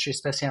multifamily industry,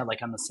 especially on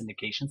the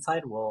syndication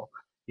side, will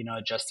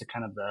adjust to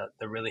kind of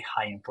the really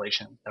high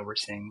inflation that we're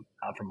seeing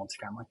for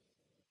multifamily.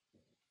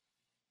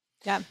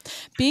 Yeah.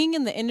 Being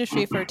in the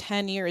industry for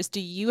 10 years, do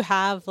you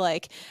have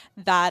like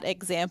that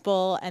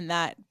example and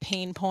that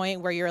pain point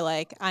where you're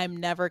like, I'm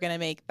never going to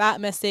make that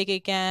mistake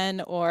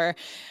again? Or,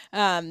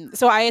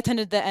 so I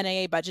attended the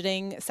NAA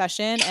budgeting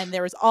session and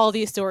there was all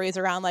these stories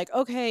around like,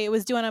 okay, it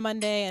was due on a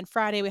Monday and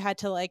Friday we had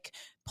to like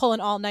pull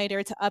an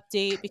all-nighter to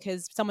update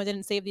because someone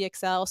didn't save the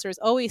Excel. So there's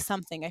always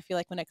something, I feel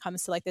like, when it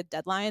comes to like the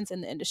deadlines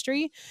in the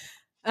industry.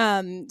 So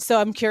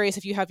I'm curious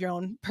if you have your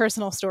own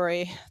personal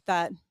story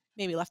that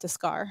maybe left a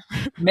scar.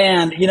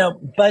 Man,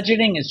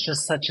 budgeting is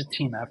just such a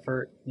team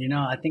effort.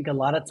 I think a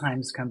lot of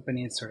times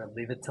companies sort of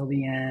leave it till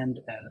the end,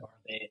 or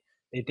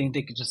they think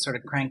they could just sort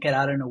of crank it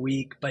out in a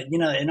week. But,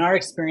 in our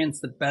experience,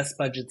 the best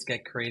budgets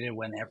get created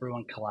when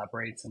everyone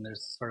collaborates and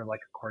there's sort of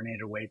like a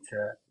coordinated way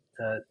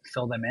to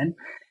fill them in.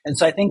 And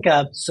so I think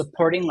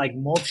supporting like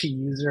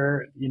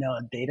multi-user,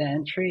 data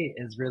entry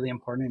is really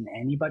important in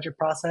any budget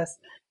process.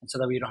 And so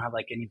that we don't have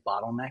like any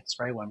bottlenecks,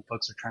 right, when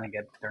folks are trying to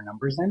get their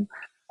numbers in.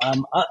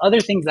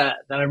 Other things that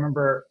I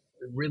remember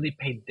really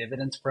paid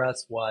dividends for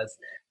us was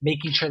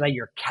making sure that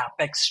your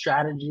CapEx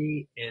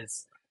strategy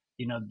is,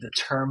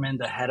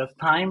 determined ahead of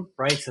time,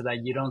 right? So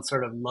that you don't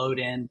sort of load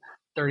in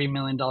 $30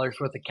 million worth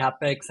of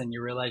CapEx and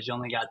you realize you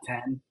only got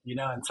 10,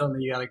 and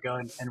suddenly you got to go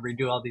and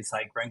redo all these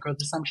like rent growth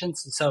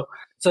assumptions. So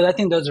I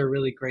think those are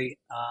really great.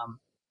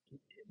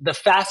 The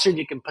faster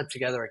you can put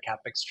together a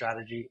CapEx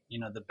strategy,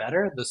 the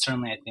better. Though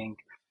certainly I think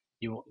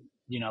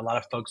a lot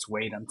of folks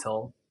wait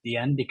until the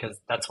end because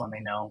that's when they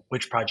know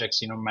which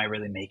projects, might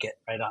really make it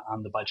right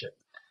on the budget.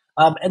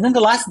 And then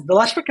the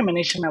last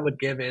recommendation I would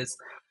give is,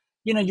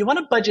 you want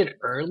to budget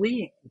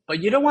early,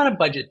 but you don't want to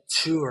budget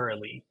too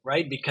early,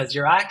 right? Because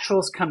your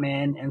actuals come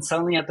in and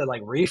suddenly you have to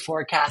like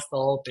reforecast the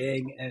whole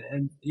thing.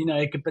 And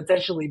it could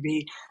potentially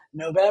be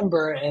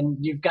November and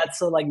you've got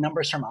still like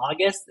numbers from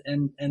August.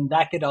 And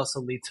that could also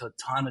lead to a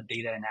ton of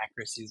data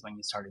inaccuracies when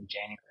you start in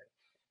January.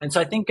 And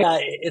so I think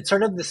it's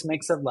sort of this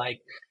mix of like,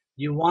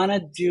 you want to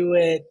do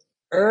it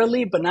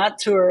early, but not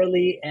too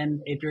early.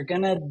 And if you're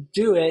going to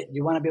do it,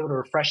 you want to be able to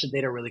refresh the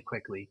data really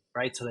quickly,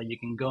 right? So that you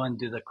can go and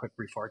do the quick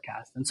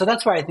reforecast. And so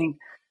that's where I think,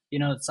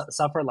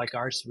 software like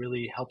ours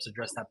really helps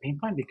address that pain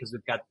point because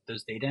we've got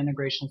those data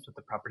integrations with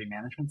the property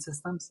management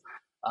systems.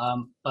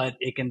 But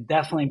it can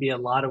definitely be a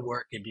lot of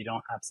work if you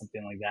don't have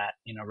something like that,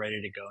 ready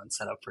to go and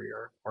set up for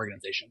your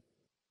organization.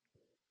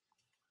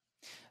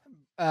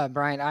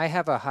 Brian, I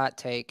have a hot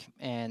take,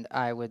 and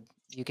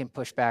you can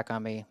push back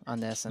on me on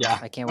this, and Yeah.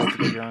 I can't wait to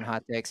get your own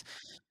hot takes.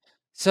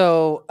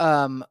 So,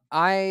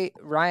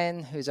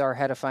 Ryan, who's our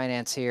head of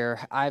finance here,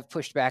 I've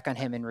pushed back on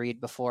him and Reed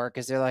before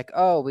because they're like,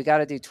 "Oh, we got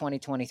to do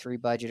 2023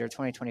 budget or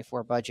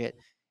 2024 budget,"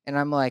 and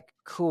I'm like,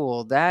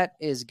 "Cool, that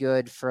is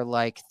good for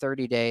like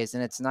 30 days,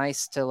 and it's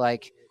nice to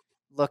like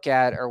look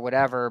at or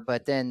whatever."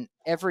 But then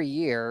every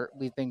year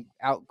we've been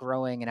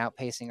outgrowing and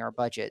outpacing our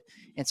budget,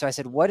 and so I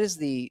said, what is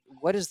the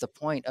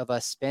point of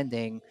us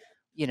spending?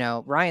 You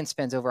know, Ryan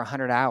spends over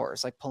 100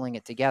 hours like pulling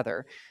it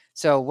together.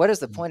 So what is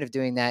the point of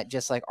doing that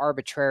just like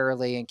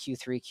arbitrarily in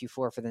Q3,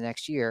 Q4 for the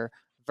next year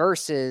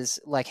versus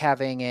like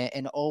having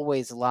an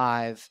always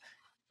live,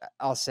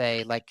 I'll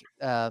say like,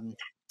 I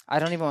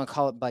don't even want to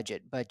call it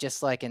budget, but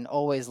just like an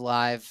always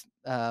live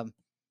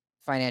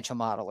financial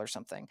model or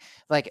something.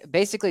 Like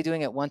basically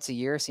doing it once a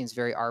year seems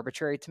very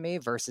arbitrary to me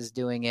versus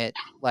doing it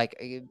like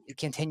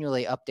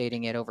continually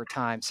updating it over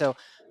time. So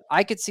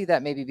I could see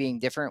that maybe being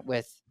different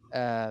with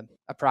a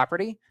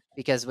property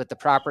because with the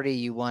property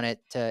you want it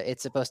to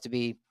it's supposed to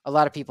be a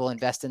lot of people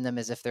invest in them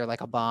as if they're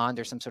like a bond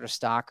or some sort of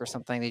stock or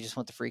something. They just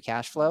want the free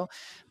cash flow.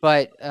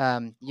 But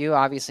you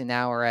obviously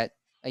now are at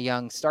a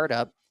young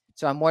startup.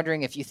 So I'm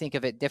wondering if you think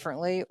of it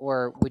differently,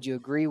 or would you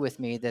agree with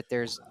me that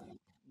there's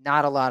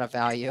not a lot of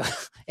value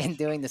in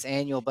doing this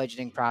annual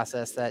budgeting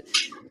process, that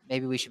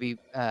maybe we should be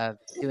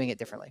doing it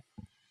differently?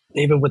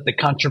 David with the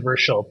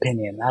controversial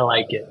opinion. I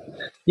like it.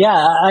 Yeah,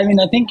 I mean,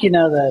 I think,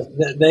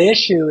 the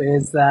issue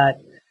is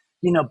that,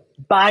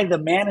 by the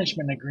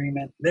management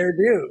agreement, they're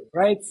due,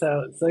 right?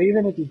 So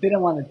even if you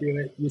didn't want to do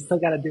it, you still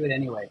got to do it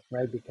anyway,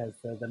 right? Because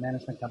the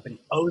management company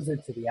owes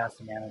it to the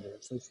asset manager.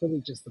 So it's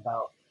really just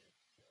about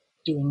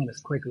doing it as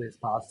quickly as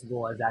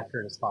possible, as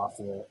accurate as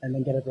possible, and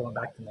then get everyone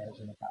back to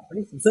managing the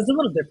properties. So it's a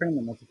little different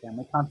in the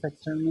multifamily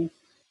context, certainly.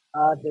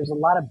 There's a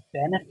lot of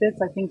benefits,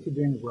 I think, to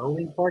doing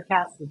rolling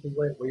forecasts, which is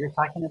what you're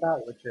talking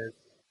about, which is,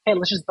 hey,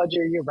 let's just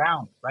budget year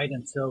round, right?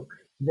 And so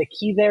the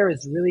key there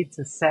is really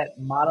to set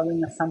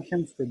modeling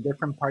assumptions for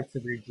different parts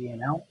of your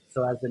G&L.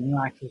 So as the new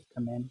actuals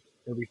come in,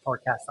 they'll be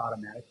forecast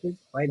automatically,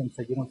 right? And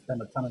so you don't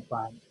spend a ton of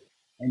time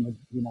in the,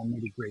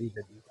 nitty gritty,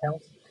 the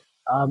details.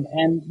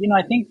 And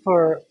I think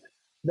for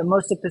the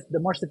more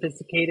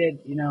sophisticated,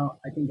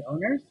 I think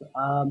owners,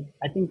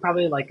 I think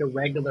probably like a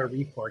regular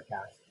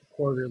reforecast,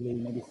 quarterly,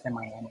 maybe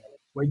semi-annually,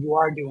 where you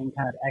are doing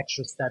kind of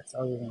extra steps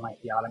other than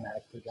like the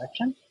automatic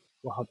projection,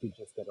 will help you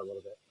just get a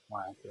little bit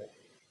more accurate.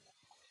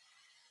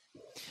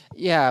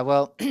 Yeah,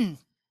 well,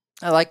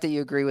 I like that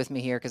you agree with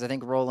me here because I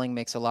think rolling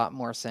makes a lot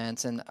more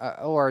sense, and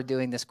or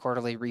doing this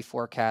quarterly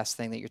reforecast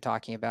thing that you're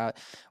talking about.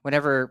 When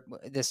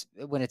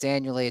it's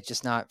annually, it's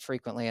just not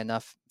frequent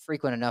enough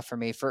for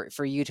me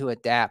for you to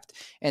adapt.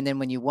 And then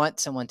when you want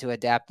someone to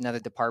adapt another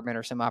department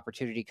or some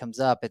opportunity comes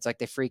up, it's like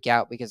they freak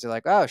out because they're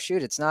like, oh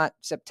shoot, it's not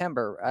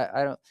September.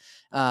 I don't,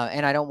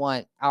 and I don't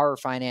want our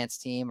finance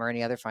team or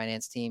any other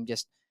finance team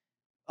just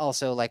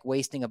also like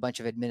wasting a bunch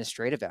of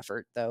administrative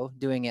effort though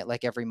doing it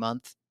like every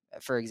month,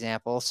 for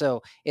example.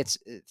 So it's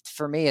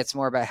for me it's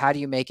more about how do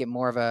you make it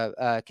more of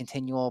a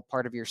continual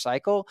part of your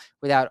cycle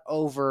without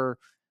over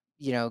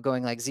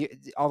going like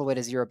all the way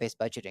to zero based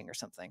budgeting or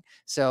something.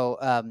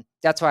 So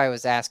that's why I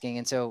was asking.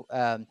 And so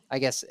I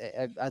guess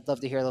I'd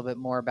love to hear a little bit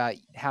more about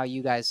how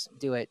you guys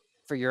do it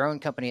for your own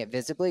company at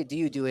Visibly. Do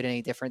you do it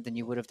any different than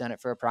you would have done it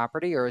for a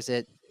property, or is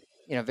it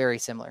very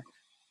similar?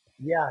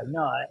 Yeah,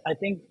 no, I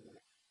think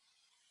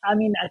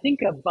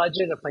a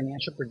budget, a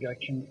financial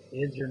projection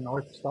is your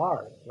North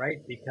Star, right?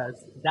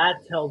 Because that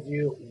tells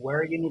you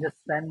where you need to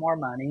spend more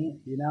money,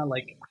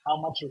 like how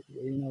much,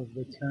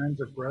 returns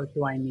or growth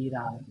do I need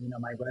on,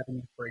 my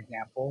revenue, for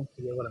example,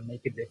 to be able to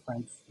make a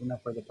difference,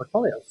 for the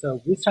portfolio.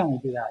 So we certainly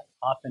do that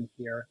often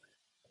here,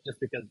 just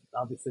because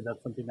obviously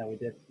that's something that we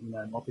did in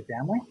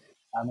multifamily.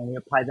 And we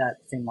apply that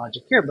same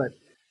logic here. But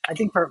I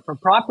think for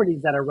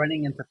properties that are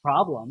running into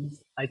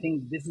problems, I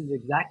think this is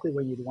exactly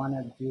where you'd want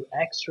to do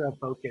extra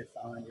focus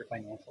on your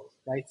financials,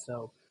 right?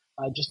 So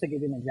just to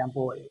give you an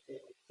example,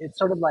 it's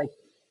sort of like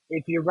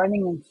if you're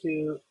running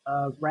into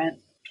rent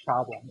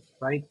problems,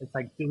 right? It's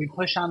like, do we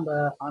push on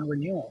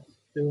renewals?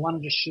 Do we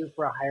want to just shoot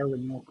for a higher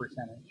renewal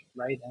percentage,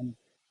 right? And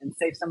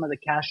save some of the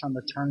cash on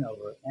the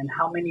turnover. And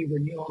how many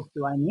renewals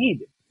do I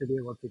need to be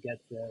able to get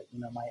to the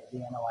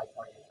NOI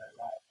target that I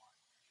want?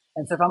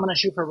 And so if I'm going to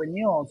shoot for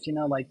renewals,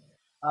 like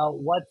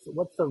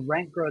what's the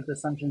rent growth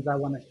assumptions I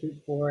want to shoot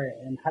for,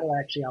 and how do I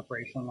actually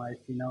operationalize,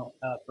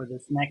 for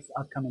this next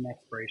upcoming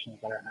expirations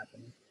that are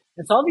happening.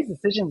 And so all these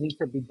decisions need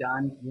to be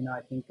done,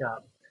 I think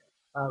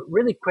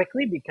really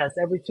quickly, because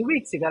every 2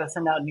 weeks you got to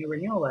send out new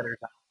renewal letters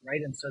out,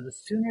 right? And so the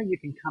sooner you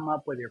can come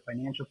up with your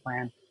financial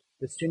plan,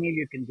 the sooner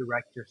you can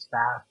direct your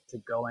staff to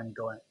go and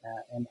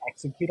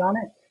execute on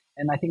it.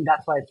 And I think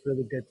that's why it's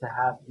really good to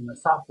have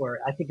software.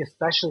 I think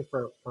especially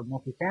for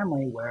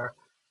multifamily, where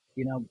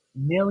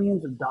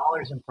millions of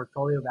dollars in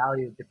portfolio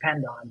value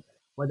depend on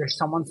whether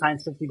someone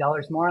signs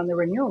 $50 more on the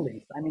renewal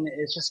lease. I mean,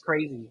 it's just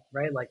crazy,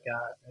 right? Like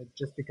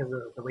just because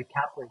of the way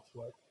cap rates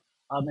work.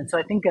 And so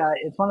I think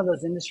it's one of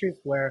those industries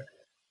where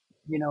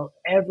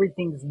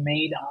everything's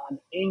made on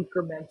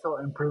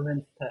incremental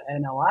improvements to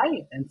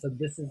NOI. And so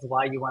this is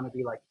why you want to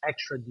be like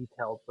extra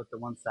detailed with the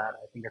ones that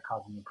I think are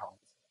causing you problems.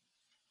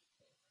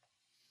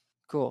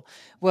 Cool.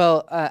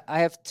 Well, I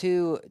have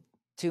two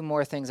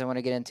more things I want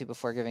to get into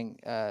before giving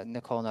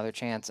Nicole another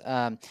chance.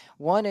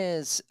 One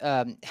is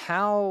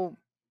how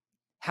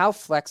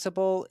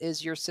flexible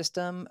is your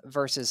system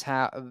versus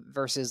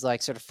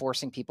like sort of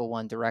forcing people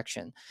one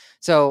direction.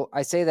 So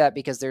I say that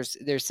because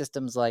there's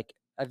systems like,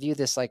 I view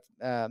this like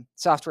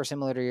software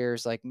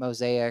simulators like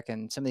Mosaic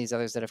and some of these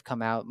others that have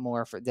come out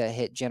more that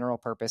hit general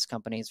purpose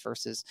companies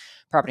versus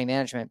property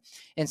management.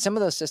 And some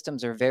of those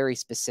systems are very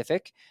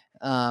specific,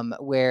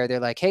 where they're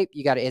like, hey,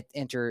 you got to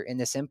enter in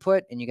this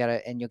input and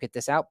you'll get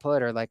this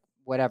output, or like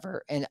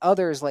whatever. And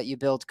others let you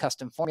build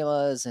custom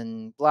formulas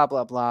and blah,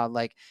 blah, blah.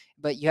 Like,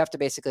 but you have to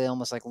basically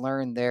almost like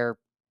learn their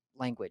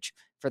language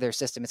for their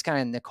system. It's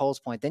kind of Nicole's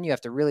point. Then you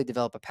have to really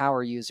develop a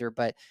power user,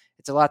 but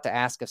it's a lot to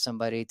ask of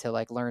somebody to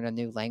like learn a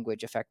new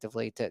language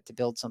effectively to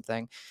build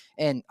something.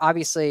 And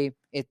obviously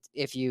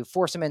if you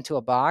force them into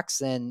a box,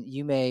 then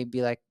you may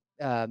be like,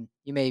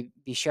 you may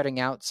be shutting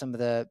out some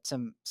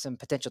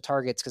potential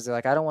targets because they're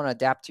like, I don't want to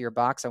adapt to your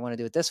box. I want to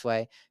do it this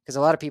way. Because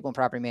a lot of people in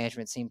property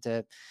management seem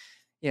to,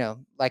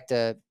 like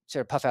to sort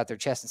of puff out their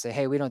chest and say,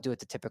 hey, we don't do it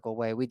the typical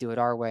way. We do it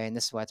our way. And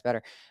this is why it's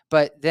better.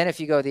 But then if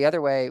you go the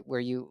other way, where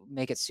you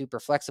make it super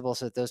flexible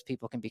so that those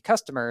people can be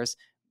customers,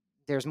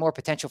 there's more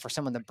potential for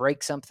someone to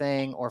break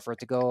something or for it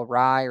to go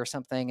awry or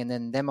something. And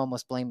then them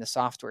almost blame the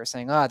software,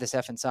 saying, this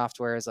effing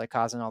software is like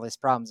causing all these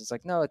problems. It's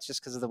like, no, it's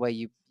just because of the way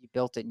you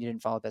built it and you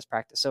didn't follow best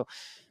practice. So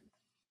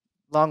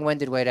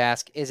long-winded way to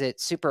ask, is it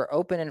super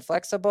open and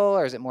flexible,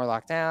 or is it more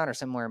locked down, or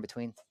somewhere in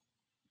between?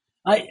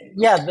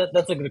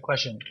 That's a good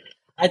question.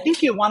 I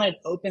think you want it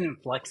open and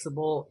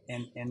flexible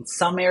in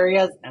some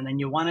areas, and then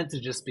you want it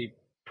to just be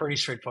pretty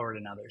straightforward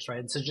in others,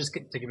 right? So just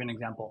to give you an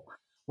example,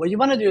 what you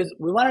want to do is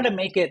we wanted to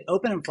make it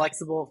open and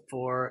flexible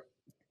for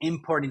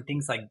importing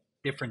things like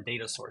different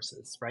data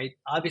sources, right?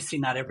 Obviously,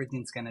 not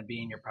everything's going to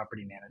be in your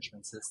property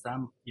management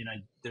system.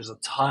 There's a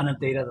ton of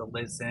data that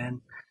lives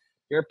in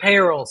your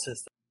payroll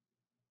system,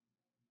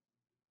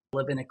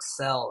 live in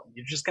Excel.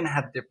 You're just going to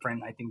have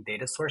different, I think,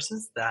 data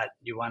sources that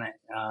you want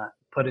to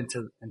put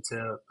into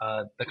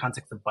the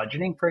context of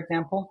budgeting, for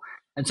example.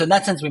 And so in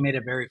that sense, we made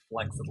it very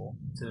flexible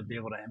to be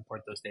able to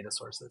import those data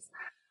sources.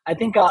 I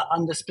think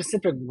on the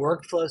specific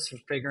workflows for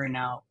figuring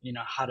out,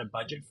 how to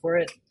budget for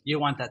it, you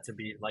want that to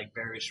be like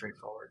very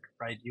straightforward,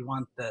 right? You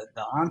want the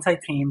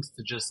on-site teams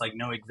to just like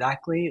know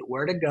exactly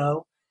where to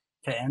go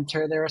to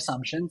enter their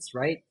assumptions,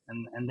 right?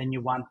 And then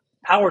you want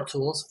power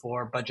tools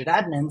for budget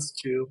admins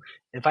to,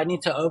 if I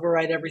need to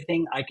override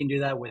everything, I can do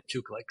that with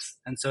 2 clicks.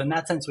 And so in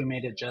that sense, we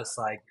made it just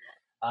like,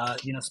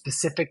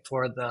 specific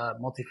for the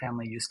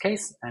multifamily use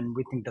case. And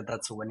we think that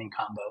that's a winning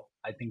combo,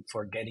 I think,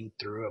 for getting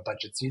through a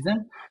budget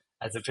season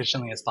as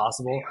efficiently as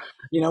possible.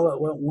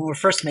 When we're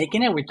first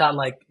making it, we thought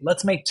like,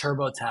 let's make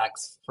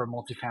TurboTax for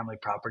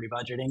multifamily property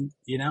budgeting,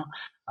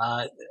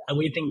 and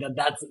we think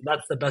that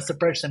that's the best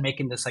approach to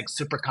making this like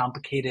super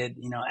complicated,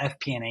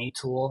 FP&A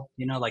tool,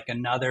 like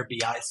another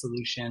BI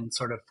solution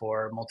sort of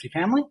for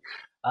multifamily,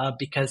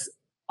 because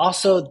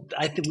also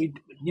I think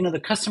the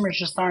customers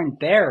just aren't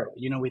there.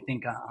 We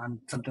think on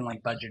something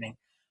like budgeting.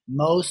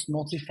 Most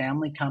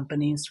multifamily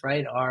companies,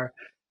 right, are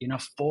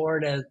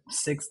 4,000 to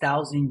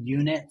 6,000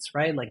 units,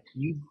 right? Like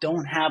you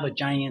don't have a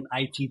giant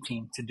IT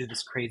team to do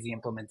this crazy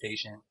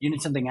implementation. You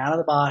need something out of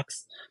the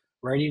box,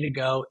 ready to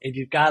go. If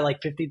you've got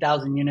like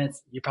 50,000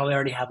 units, you probably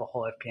already have a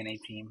whole FP&A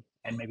team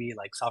and maybe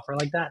like software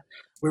like that.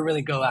 We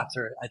really go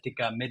after, I think,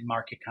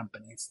 mid-market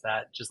companies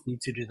that just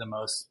need to do the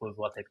most with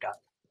what they've got.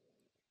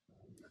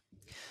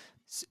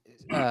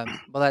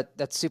 Well,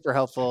 that's super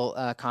helpful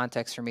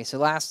context for me. So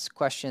last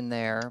question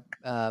there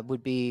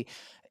would be,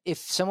 if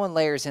someone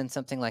layers in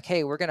something like,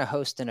 hey, we're going to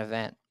host an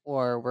event,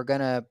 or we're going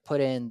to put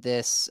in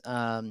this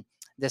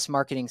this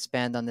marketing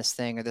spend on this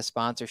thing, or the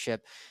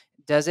sponsorship,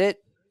 does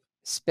it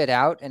spit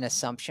out an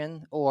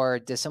assumption, or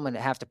does someone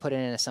have to put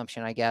in an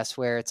assumption, I guess,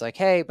 where it's like,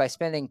 hey, by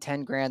spending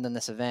 10 grand on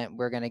this event,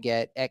 we're going to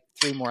get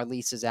 3 more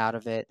leases out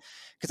of it?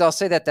 Because I'll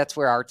say that's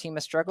where our team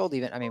has struggled.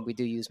 We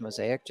do use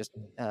Mosaic just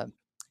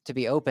to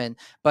be open,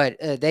 but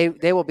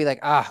they will be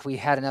like, we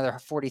had another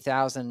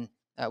 40,000.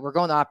 We're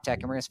going to OpTech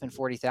and we're going to spend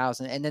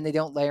 40,000, and then they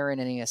don't layer in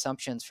any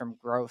assumptions from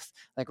growth,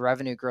 like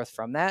revenue growth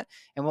from that,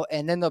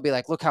 and then they'll be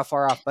like, look how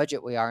far off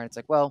budget we are, and it's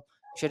like, well,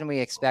 shouldn't we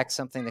expect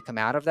something to come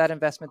out of that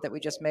investment that we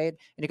just made?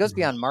 And it goes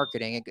beyond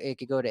marketing; it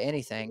could go to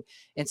anything.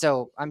 And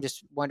so I'm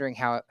just wondering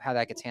how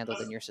that gets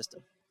handled in your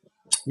system.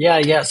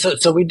 Yeah.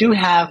 So we do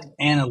have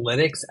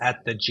analytics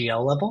at the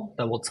GL level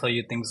that will tell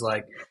you things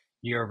like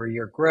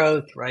year-over-year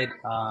growth, right?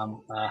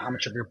 How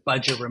much of your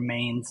budget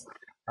remains?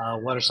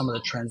 What are some of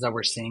the trends that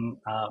we're seeing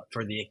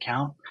for the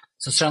account?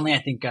 So certainly,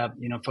 I think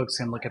folks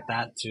can look at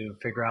that to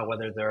figure out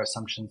whether their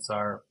assumptions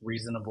are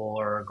reasonable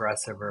or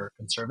aggressive or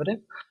conservative.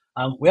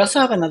 We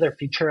also have another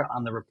feature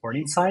on the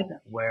reporting side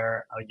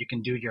where you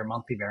can do your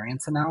monthly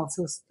variance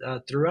analysis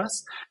through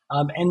us.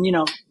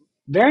 And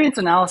variance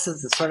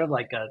analysis is sort of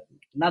like a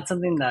not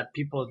something that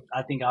people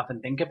I think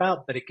often think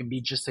about, but it can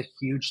be just a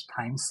huge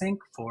time sink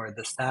for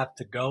the staff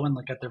to go and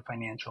look at their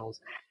financials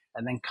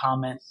and then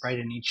comment right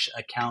in each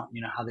account,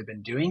 how they've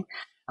been doing.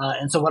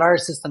 And so what our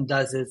system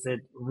does is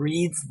it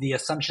reads the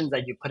assumptions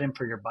that you put in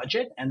for your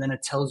budget, and then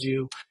it tells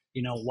you,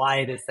 why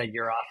it is that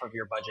you're off of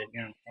your budget,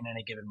 in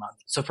any given month.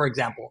 So for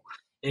example,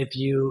 if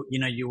you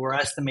were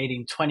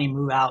estimating 20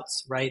 move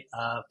outs, right,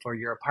 for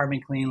your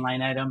apartment cleaning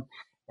line item,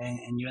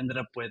 and you ended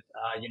up with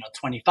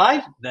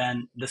 25,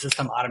 then the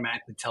system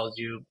automatically tells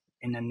you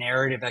in a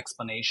narrative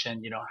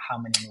explanation, how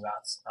many move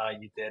outs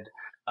you did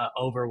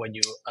over what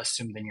you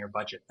assumed in your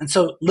budget. And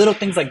so little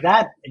things like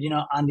that,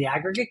 on the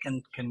aggregate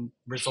can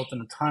result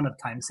in a ton of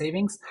time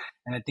savings.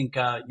 And I think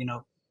I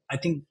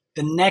think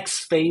the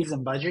next phase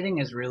in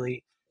budgeting is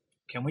really,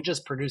 can we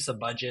just produce a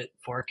budget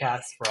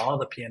forecast for all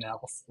the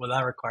P&Ls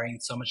without requiring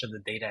so much of the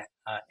data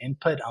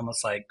input,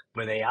 almost like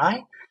with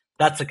AI?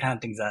 That's the kind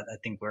of things that I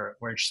think we're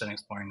interested in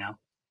exploring now.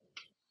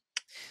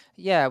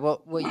 Yeah,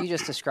 well, what you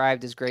just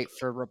described is great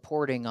for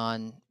reporting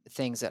on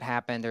things that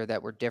happened or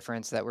that were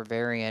different, that were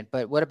variant.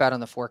 But what about on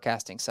the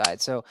forecasting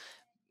side? So,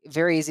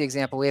 very easy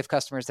example, we have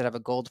customers that have a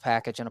gold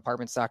package on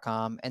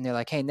apartments.com and they're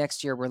like, hey,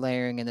 next year we're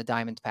layering in the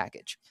diamond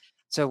package.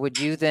 So would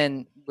they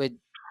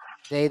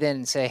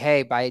then say,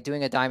 hey, by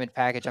doing a diamond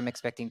package, I'm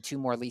expecting 2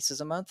 more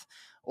leases a month?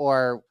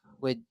 Or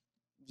would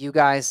you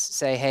guys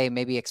say, hey,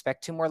 maybe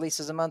expect 2 more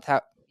leases a month?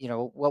 How,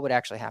 what would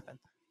actually happen?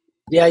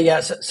 Yeah.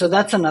 So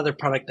that's another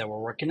product that we're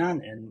working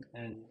on,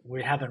 and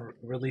we haven't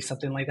released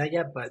something like that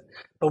yet, but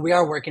we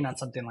are working on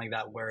something like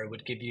that where it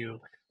would give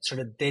you sort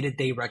of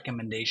day-to-day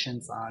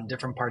recommendations on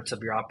different parts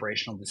of your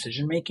operational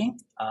decision making,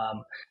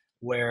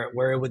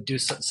 where it would do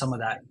some of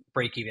that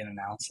break-even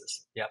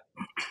analysis. Yep.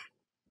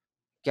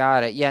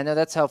 Got it. Yeah, no,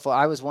 that's helpful.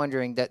 I was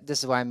wondering that this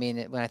is why I mean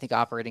it when I think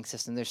operating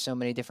system, there's so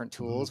many different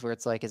tools where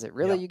it's like, is it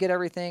really Yep. you get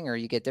everything or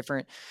you get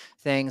different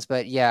things?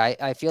 But yeah,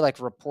 I feel like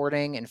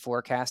reporting and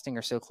forecasting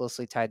are so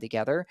closely tied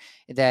together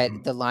that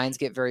Mhm. the lines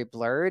get very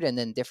blurred, and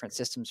then different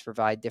systems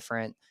provide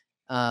different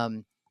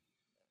um,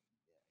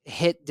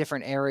 hit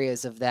different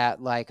areas of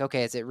that. Like,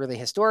 okay, is it really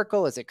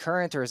historical? Is it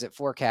current, or is it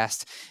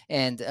forecast?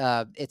 And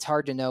it's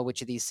hard to know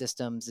which of these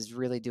systems is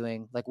really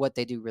doing like what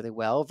they do really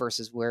well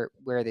versus where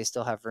they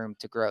still have room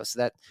to grow.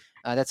 So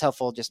that's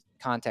helpful, just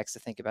context to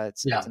think about.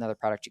 It's Yeah. another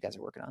product you guys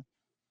are working on.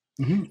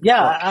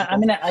 Yeah. Cool, I cool.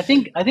 mean, I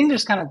think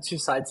there's kind of two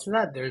sides to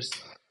that. There's,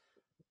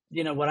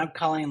 what I'm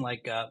calling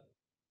like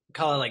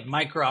call it like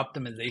micro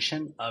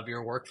optimization of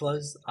your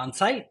workflows on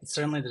site.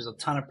 Certainly, there's a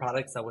ton of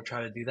products that will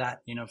try to do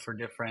that, for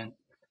different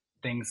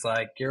things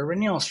like your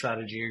renewal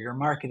strategy or your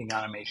marketing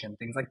automation,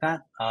 things like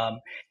that.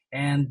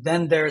 And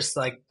then there's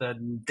like the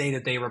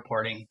day-to-day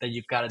reporting that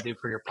you've got to do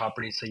for your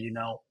property so you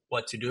know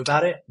what to do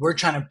about it. We're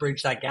trying to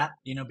bridge that gap,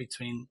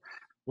 between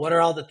what are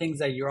all the things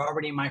that you're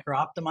already micro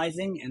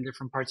optimizing in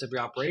different parts of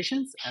your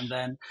operations, and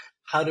then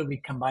how do we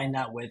combine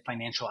that with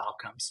financial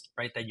outcomes,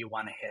 right, that you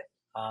want to hit.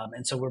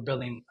 And so we're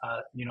building,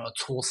 a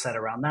tool set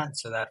around that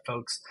so that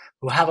folks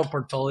who have a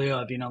portfolio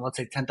of, let's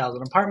say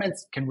 10,000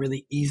 apartments can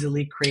really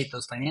easily create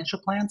those financial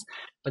plans,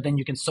 but then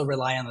you can still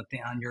rely on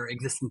on your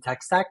existing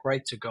tech stack,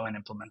 right, to go and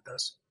implement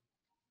those.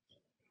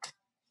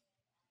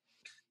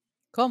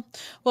 Cool.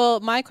 Well,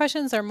 my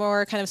questions are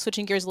more kind of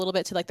switching gears a little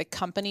bit to like the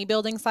company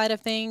building side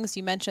of things.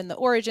 You mentioned the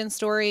origin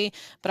story,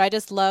 but I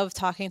just love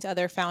talking to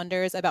other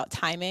founders about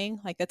timing.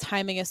 Like the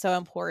timing is so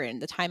important.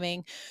 The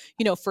timing,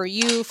 for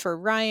you, for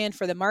Ryan,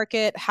 for the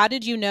market. How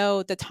did you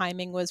know the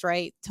timing was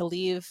right to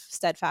leave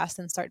Steadfast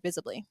and start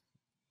Visibly?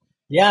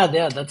 Yeah,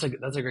 that's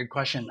a great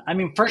question. I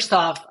mean, first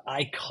off,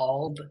 I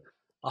called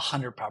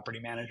 100 property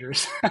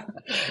managers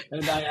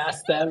and I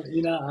asked them,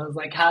 I was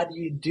like, how do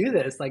you do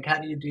this? Like, how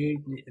do you do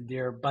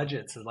your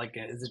budgets? Like,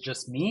 is it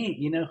just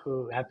me,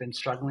 who have been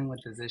struggling with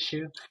this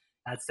issue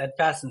at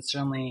Steadfast? And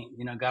certainly,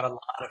 got a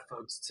lot of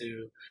folks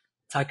to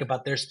talk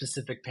about their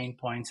specific pain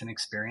points and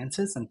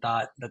experiences, and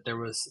thought that there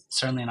was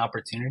certainly an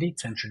opportunity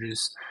to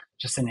introduce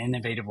just an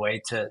innovative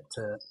way to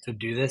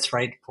do this,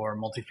 right, for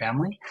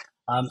multifamily.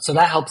 So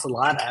that helps a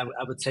lot.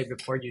 I would say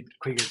before you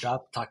quit your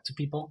job, talk to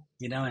people,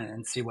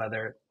 and see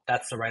whether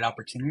that's the right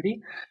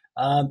opportunity.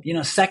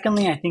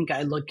 Secondly, I think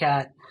I look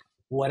at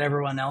what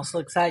everyone else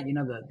looks at,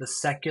 the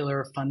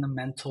secular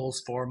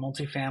fundamentals for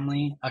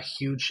multifamily, a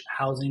huge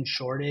housing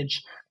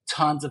shortage,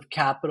 tons of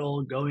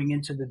capital going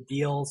into the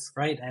deals,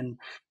 right? And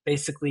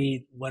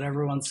basically what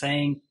everyone's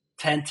saying,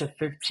 10 to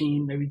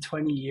 15, maybe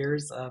 20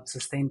 years of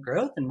sustained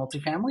growth in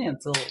multifamily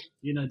until,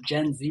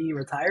 Gen Z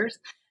retires.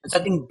 And so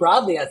I think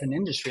broadly as an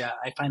industry,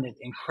 I find it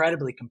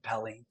incredibly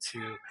compelling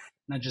to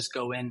not just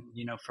go in,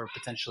 for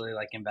potentially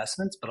like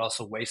investments, but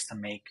also ways to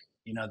make,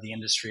 the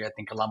industry, I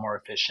think, a lot more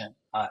efficient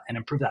and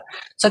improve that.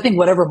 So I think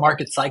whatever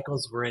market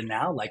cycles we're in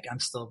now, like I'm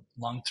still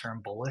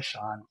long-term bullish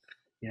on,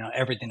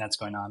 everything that's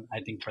going on, I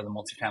think, for the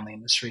multifamily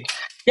industry.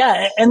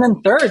 Yeah. And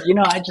then third,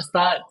 I just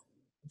thought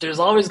there's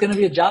always going to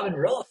be a job in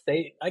real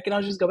estate. I can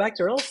always just go back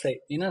to real estate,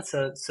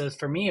 So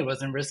for me, it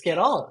wasn't risky at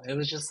all. It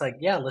was just like,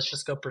 yeah, let's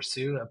just go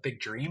pursue a big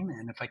dream,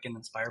 and if I can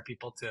inspire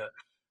people to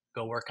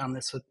go work on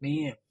this with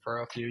me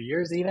for a few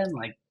years, even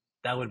like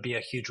that would be a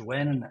huge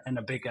win and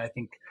a big, I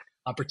think,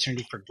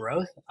 opportunity for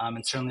growth.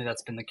 And certainly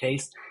that's been the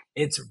case.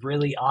 It's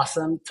really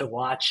awesome to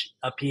watch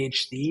a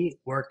PhD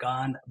work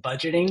on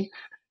budgeting,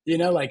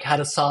 like how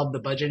to solve the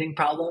budgeting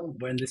problem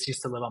when this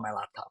used to live on my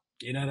laptop.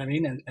 You know what I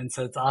mean? And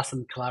so it's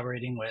awesome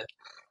collaborating with,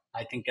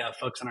 I think,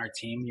 folks on our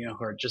team,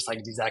 who are just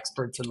like these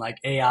experts in like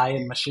AI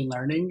and machine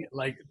learning.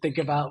 Like think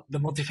about the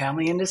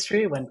multifamily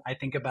industry when I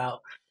think about,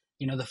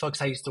 the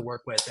folks I used to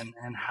work with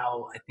and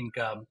how I think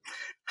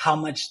how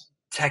much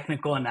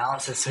technical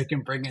analysis we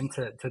can bring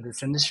into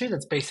this industry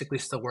that's basically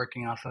still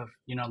working off of,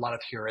 a lot of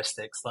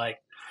heuristics. Like,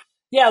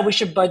 yeah, we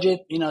should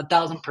budget,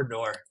 1,000 per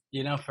door,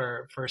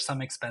 for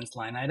some expense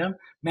line item.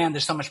 Man,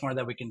 there's so much more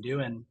that we can do.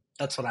 And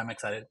that's what I'm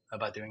excited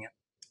about doing it.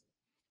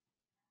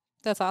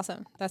 That's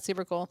awesome. That's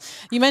super cool.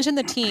 You mentioned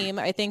the team.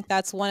 I think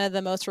that's one of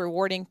the most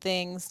rewarding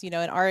things, in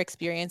our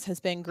experience has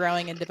been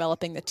growing and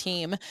developing the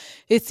team.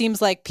 It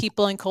seems like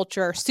people and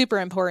culture are super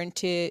important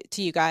to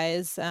you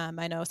guys.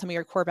 I know some of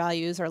your core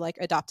values are like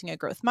adopting a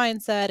growth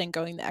mindset and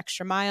going the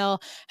extra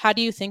mile. How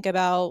do you think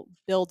about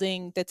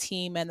building the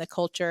team and the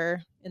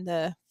culture in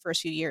the first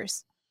few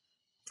years?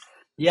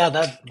 Yeah,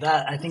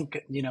 that I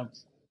think,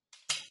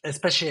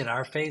 especially at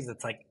our phase,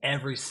 it's like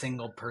every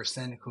single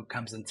person who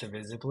comes into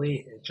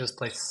Visibly, it just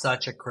plays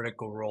such a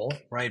critical role,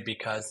 right?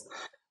 Because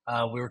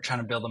we were trying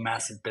to build a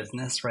massive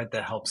business, right,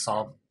 that helps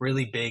solve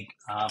really big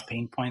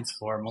pain points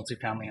for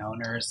multifamily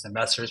owners,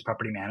 investors,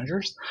 property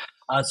managers.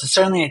 So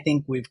certainly, I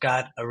think we've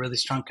got a really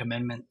strong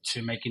commitment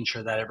to making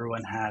sure that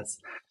everyone has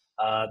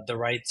the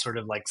right sort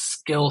of like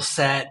skill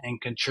set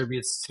and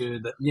contributes to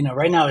the,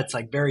 right now it's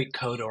like very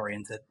code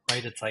oriented,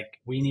 right? It's like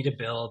we need to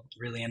build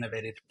really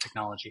innovative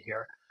technology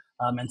here.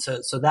 And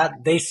so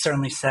that they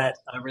certainly set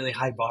a really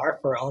high bar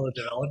for all the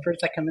developers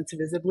that come into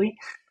Visibly.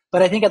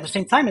 But I think at the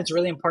same time, it's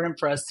really important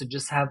for us to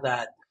just have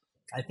that,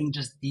 I think,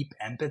 just deep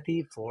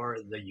empathy for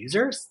the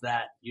users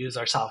that use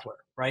our software,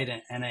 right?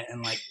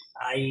 And like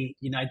I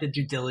did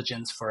due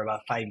diligence for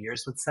about 5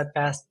 years with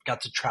Steadfast,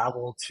 got to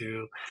travel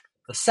to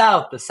the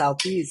South, the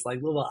Southeast, like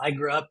Louisville. I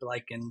grew up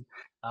like in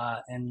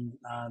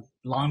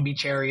Long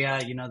Beach area,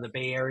 the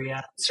Bay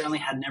Area. Certainly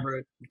had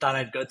never thought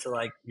I'd go to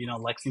like,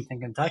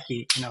 Lexington,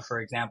 Kentucky, for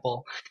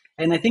example.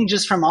 And I think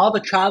just from all the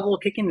travel,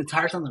 kicking the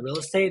tires on the real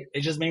estate,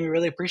 it just made me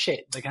really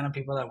appreciate the kind of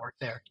people that work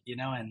there,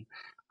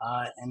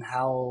 and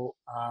how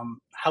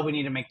we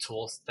need to make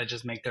tools that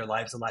just make their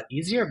lives a lot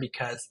easier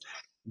because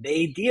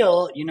they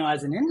deal,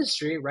 as an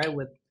industry, right,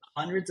 with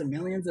hundreds of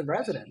millions of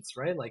residents,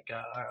 right? Like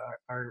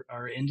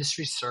our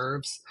industry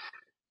serves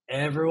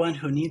everyone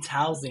who needs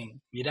housing,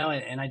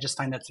 and I just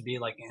find that to be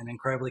like an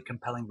incredibly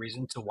compelling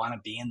reason to want to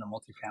be in the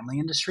multifamily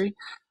industry,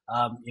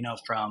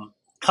 from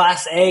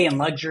class A and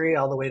luxury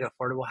all the way to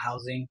affordable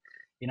housing.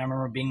 I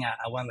remember being at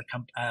one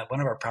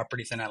of our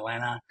properties in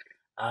Atlanta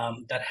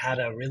that had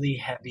a really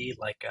heavy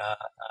like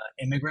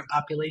immigrant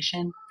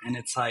population, and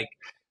it's like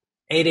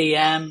 8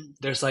 a.m.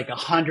 There's like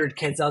 100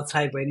 kids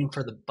outside waiting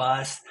for the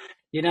bus,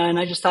 and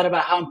I just thought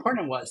about how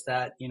important it was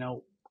that,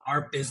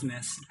 our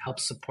business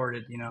helps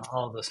supported,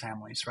 all of those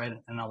families, right?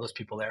 And all those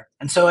people there.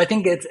 And so I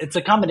think it's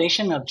a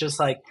combination of just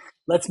like,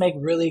 let's make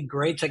really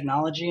great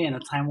technology in a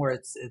time where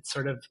it's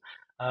sort of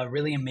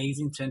really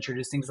amazing to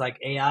introduce things like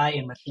AI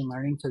and machine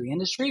learning to the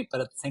industry,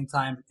 but at the same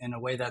time, in a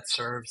way that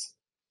serves,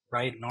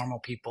 right, normal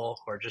people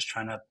who are just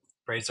trying to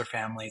raise their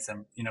families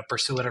and,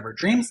 pursue whatever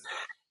dreams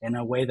in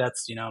a way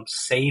that's,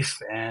 safe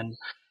and,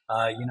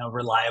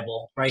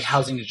 reliable, right?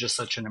 Housing is just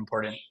such an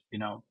important,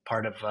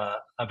 part of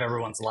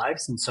everyone's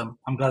lives. And so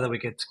I'm glad that we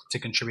get to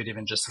contribute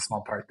even just a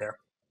small part there.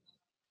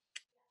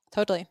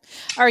 Totally.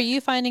 Are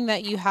you finding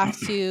that you have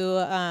to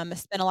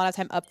spend a lot of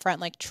time upfront,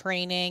 like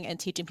training and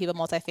teaching people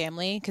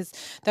multifamily? Because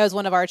that was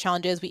one of our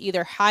challenges. We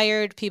either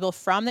hired people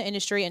from the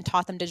industry and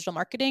taught them digital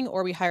marketing,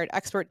 or we hired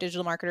expert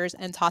digital marketers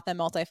and taught them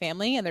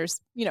multifamily. And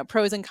there's,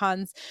 pros and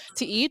cons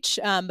to each.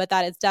 But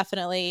that is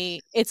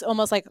definitely, it's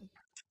almost like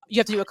you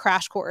have to do a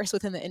crash course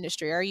within the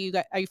industry. Are you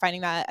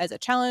finding that as a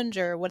challenge,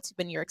 or what's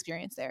been your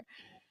experience there?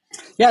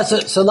 Yeah,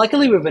 so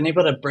luckily we've been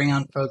able to bring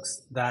on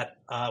folks that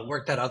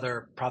worked at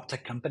other prop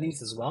tech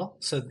companies as well.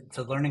 So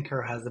the learning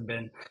curve hasn't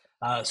been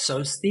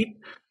so steep.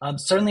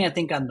 Certainly, I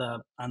think on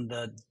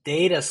the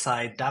data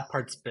side, that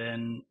part's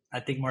been,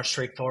 I think, more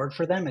straightforward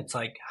for them. It's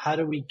like, how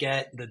do we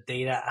get the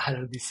data out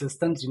of these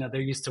systems?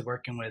 They're used to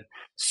working with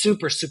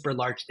super, super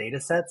large data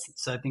sets.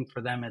 So I think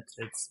for them,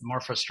 it's more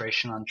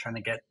frustration on trying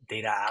to get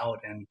data out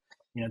and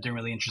doing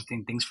really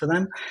interesting things for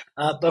them.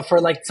 But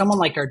for like someone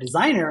like our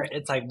designer,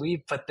 it's like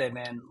we put them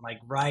in like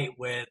right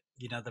with,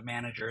 the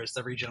managers,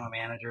 the regional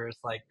managers,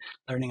 like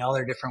learning all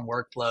their different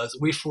workflows.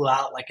 We flew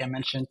out, like I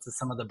mentioned, to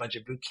some of the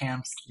budget boot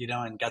camps,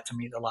 and got to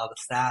meet a lot of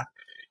the staff.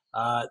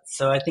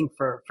 So I think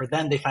for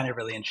them, they find it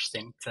really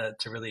interesting to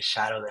really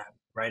shadow them,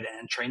 right,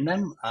 and train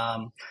them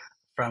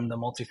from the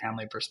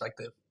multifamily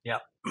perspective. Yeah.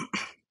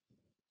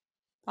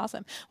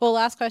 Awesome. Well,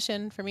 last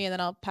question for me, and then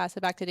I'll pass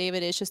it back to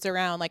David, is just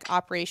around like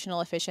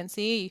operational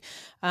efficiency.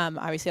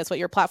 Obviously, that's what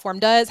your platform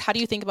does. How do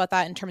you think about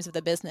that in terms of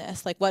the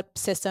business? Like, what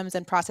systems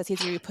and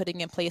processes are you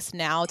putting in place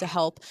now to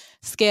help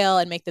scale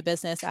and make the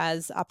business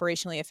as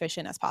operationally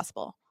efficient as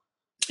possible?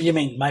 You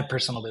mean my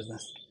personal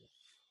business?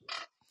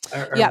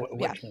 Or Yeah, what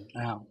yeah. you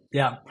mean? Oh,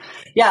 yeah.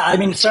 Yeah, I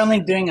mean,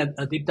 certainly doing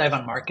a deep dive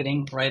on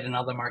marketing, right, and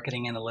all the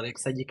marketing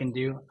analytics that you can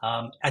do.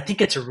 I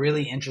think it's a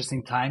really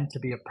interesting time to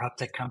be a prop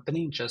tech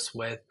company, just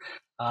with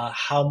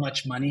how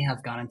much money has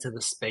gone into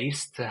the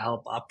space to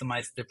help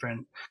optimize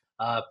different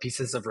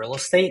pieces of real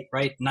estate,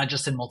 right? Not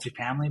just in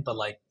multifamily, but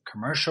like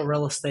commercial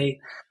real estate.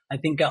 I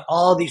think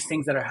all these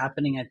things that are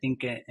happening, I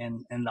think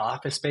in the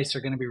office space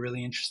are going to be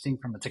really interesting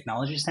from a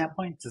technology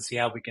standpoint to see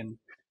how we can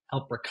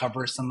help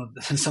recover some of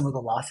the some of the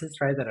losses,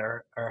 right, that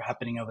are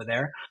happening over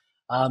there.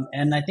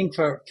 And I think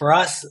for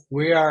us,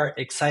 we are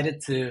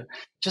excited to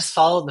just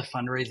follow the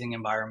fundraising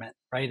environment,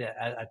 right?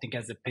 I think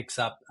as it picks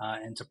up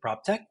into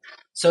prop tech.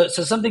 So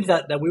some things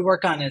that we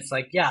work on is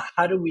like, yeah,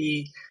 how do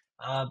we,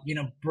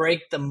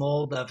 break the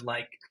mold of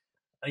like,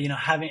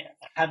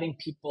 having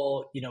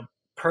people,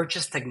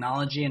 purchase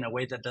technology in a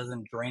way that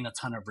doesn't drain a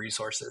ton of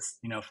resources,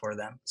 for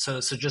them.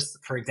 So just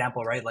for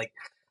example, right, like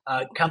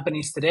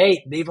companies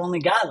today, they've only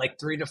got like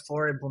 3 to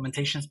 4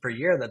 implementations per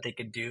year that they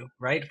could do,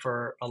 right,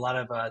 for a lot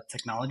of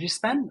technology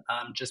spend,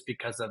 just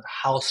because of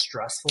how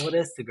stressful it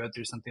is to go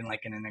through something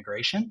like an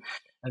integration.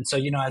 And so,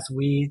 as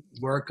we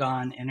work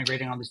on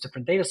integrating all these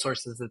different data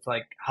sources, it's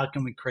like, how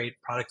can we create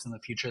products in the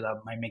future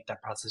that might make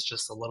that process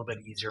just a little bit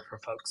easier for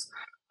folks?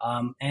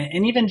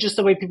 And even just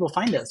the way people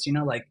find us,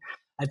 like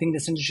I think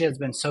this industry has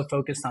been so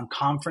focused on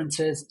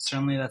conferences.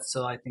 Certainly, that's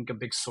still, I think, a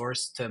big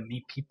source to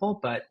meet people.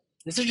 But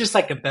this is just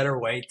like a better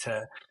way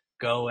to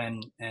go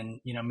and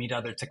meet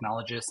other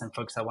technologists and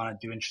folks that want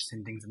to do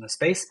interesting things in the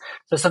space.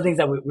 So some things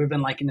that we've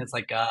been liking is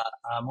like a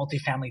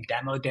multifamily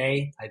demo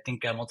day. I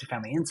think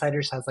Multifamily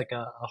Insiders has like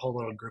a whole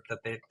little group that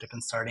they've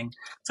been starting.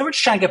 So we're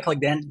just trying to get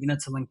plugged in,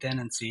 to LinkedIn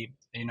and see,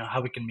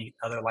 how we can meet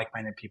other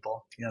like-minded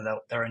people, that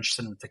are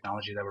interested in the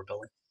technology that we're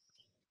building.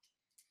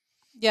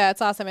 Yeah,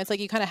 it's awesome. It's like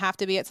you kind of have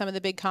to be at some of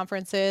the big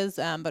conferences,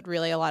 but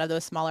really a lot of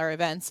those smaller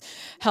events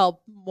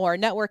help more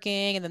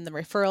networking, and then the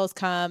referrals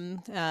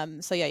come.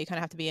 So yeah, you kind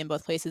of have to be in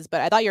both places.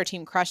 But I thought your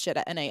team crushed it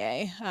at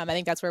NAA. I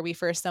think that's where we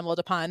first stumbled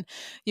upon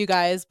you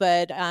guys.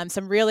 But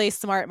some really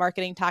smart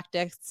marketing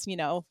tactics,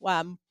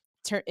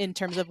 in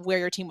terms of where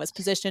your team was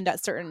positioned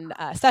at certain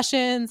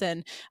sessions,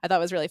 and I thought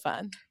it was really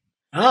fun.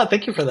 Oh,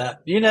 thank you for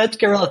that. It's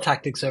guerrilla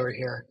tactics over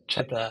here.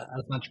 Check as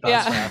much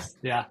buzz for Yeah, us.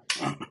 Yeah.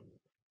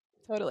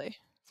 totally.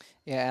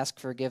 Yeah, ask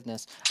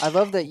forgiveness. I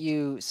love that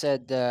you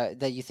said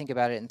that you think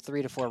about it in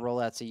 3 to 4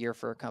 rollouts a year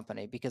for a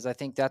company, because I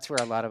think that's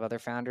where a lot of other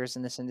founders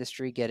in this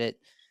industry get it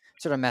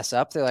sort of mess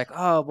up. They're like,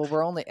 oh, well,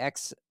 we're only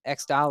X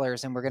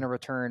dollars and we're going to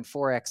return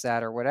 4X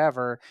that or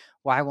whatever.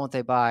 Why won't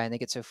they buy? And they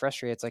get so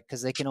frustrated. It's like,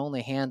 because they can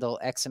only handle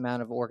X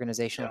amount of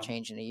organizational Yeah.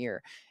 change in a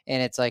year.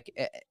 And it's like,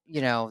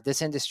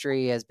 this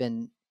industry has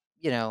been,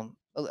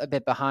 a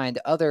bit behind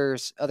other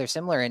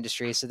similar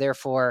industries. So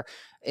therefore,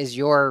 is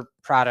your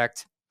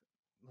product,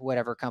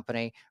 whatever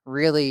company,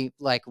 really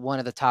like one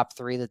of the top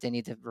 3 that they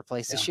need to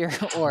replace this year,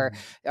 or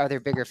are there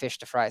bigger fish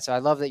to fry? So I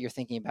love that you're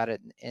thinking about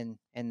it in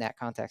that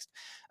context.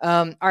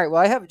 All right,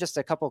 well, I have just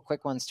a couple of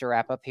quick ones to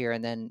wrap up here,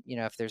 and then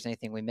if there's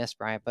anything we missed,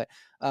 Brian. But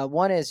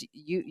one is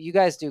you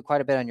guys do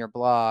quite a bit on your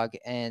blog,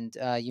 and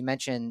you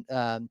mentioned.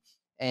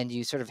 And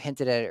you sort of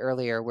hinted at it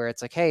earlier, where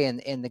it's like, hey,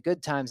 in the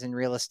good times in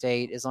real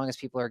estate, as long as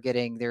people are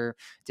getting their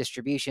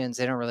distributions,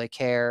 they don't really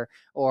care.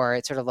 Or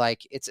it's sort of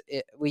like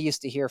we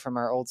used to hear from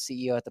our old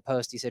CEO at the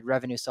Post. He said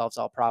revenue solves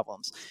all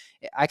problems.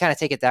 I kind of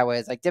take it that way.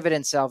 It's like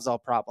dividend solves all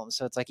problems.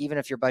 So it's like, even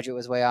if your budget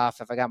was way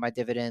off, if I got my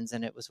dividends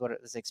and it was what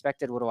it was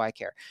expected, what do I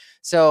care?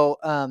 So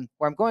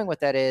where I'm going with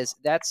that is,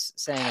 that's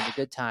saying in the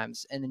good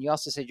times. And then you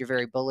also said you're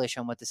very bullish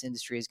on what this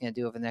industry is going to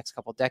do over the next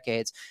couple of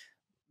decades.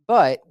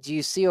 But do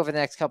you see over the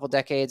next couple of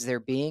decades there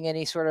being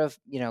any sort of,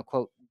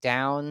 quote,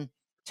 downturn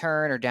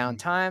or down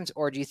times,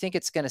 or do you think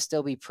it's going to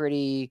still be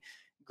pretty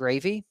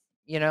gravy,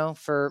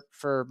 for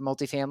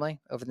multifamily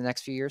over the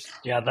next few years?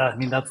 Yeah,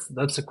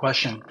 that's a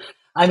question.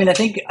 I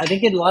think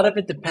a lot of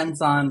it depends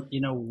on,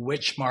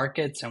 which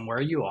markets and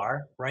where you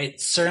are, right?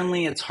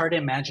 Certainly it's hard to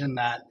imagine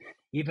that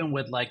even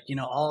with like,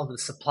 all of the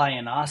supply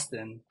in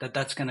Austin,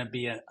 that's going to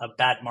be a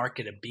bad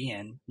market to be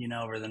in,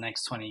 over the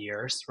next 20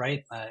 years,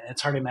 right?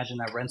 It's hard to imagine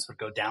that rents would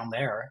go down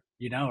there,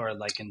 or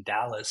like in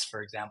Dallas,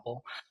 for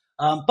example.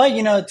 But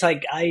it's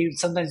like, I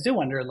sometimes do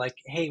wonder like,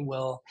 hey,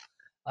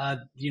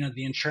 the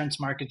insurance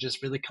market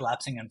just really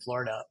collapsing in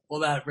Florida, will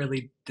that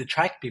really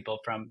detract people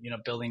from,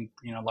 building,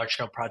 large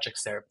scale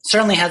projects there?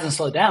 Certainly hasn't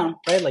slowed down,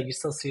 right? Like you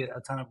still see a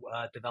ton of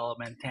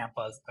development.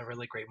 Tampa is a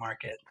really great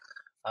market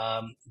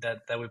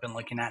that we've been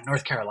looking at.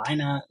 North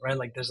Carolina, right?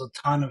 Like there's a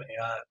ton of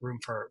room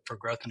for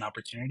growth and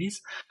opportunities.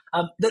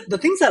 The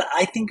things that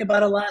I think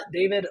about a lot,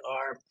 David,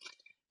 are,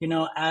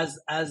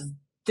 as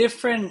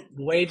different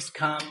waves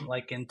come,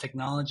 like in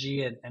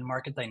technology and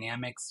market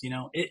dynamics,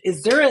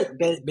 is there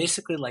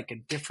basically like a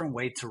different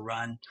way to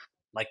run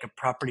like a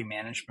property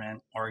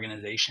management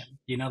organization?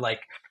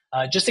 Like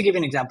just to give you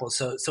an example,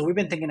 so we've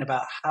been thinking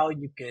about how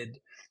you could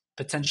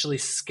potentially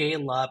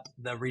scale up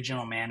the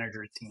regional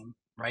manager team,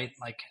 right?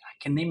 Like,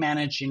 can they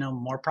manage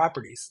more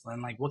properties,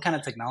 and like what kind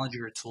of technology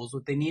or tools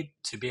would they need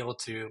to be able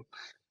to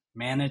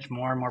manage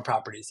more and more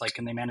properties? Like,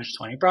 can they manage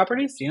 20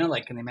 properties?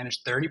 Like, can they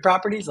manage 30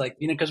 properties? Like,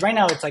 because right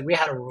now it's like we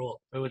had a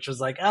rule, which was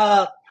like,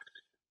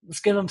 let's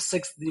give them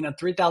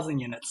 3,000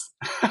 units,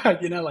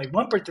 like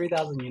one per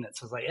 3,000 units.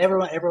 So it's like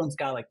everyone's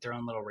got like their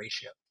own little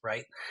ratio,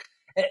 right?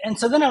 And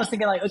so then I was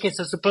thinking like, okay,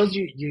 so suppose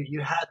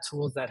you had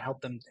tools that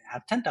help them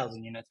have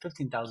 10,000 units,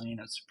 15,000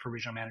 units for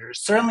regional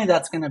managers. Certainly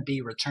that's going to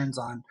be returns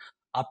on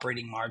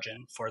operating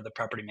margin for the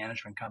property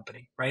management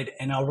company, right?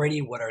 And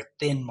already what are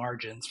thin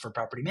margins for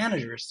property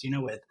managers,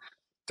 with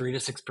 3 to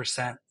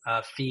 6%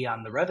 fee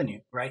on the revenue,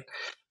 right?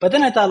 But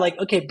then I thought like,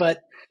 okay,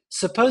 but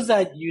suppose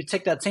that you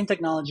take that same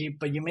technology,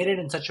 but you made it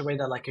in such a way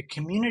that like a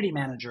community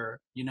manager,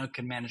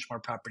 can manage more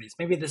properties.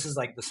 Maybe this is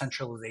like the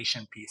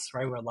centralization piece,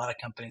 right? Where a lot of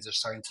companies are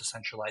starting to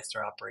centralize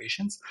their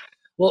operations.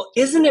 Well,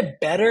 isn't it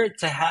better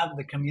to have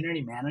the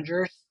community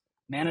managers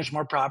manage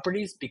more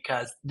properties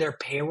because their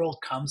payroll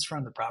comes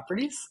from the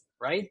properties,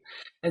 right?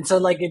 And so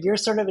like if you're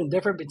sort of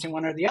indifferent between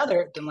one or the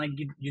other, then like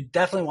you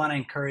definitely want to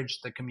encourage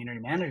the community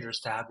managers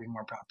to have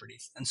more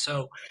properties. And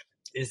so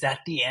is that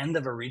the end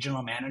of a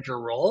regional manager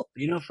role,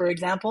 for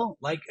example,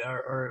 like,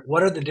 or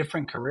what are the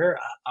different career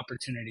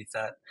opportunities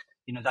that,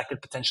 that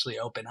could potentially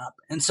open up?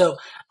 And so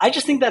I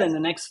just think that in the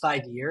next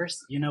 5 years,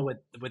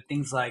 with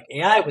things like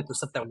AI, with the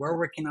stuff that we're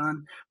working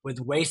on, with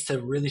ways to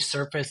really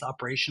surface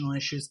operational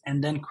issues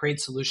and then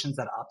create solutions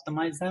that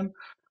optimize them,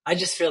 I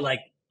just feel like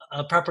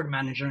a property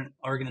management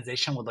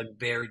organization would look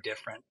very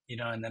different,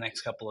 in the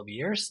next couple of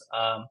years.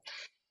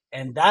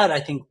 And that I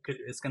think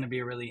is going to be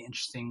a really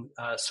interesting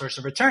source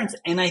of returns.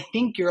 And I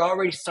think you're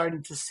already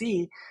starting to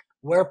see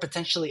where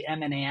potentially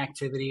M&A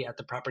activity at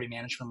the property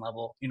management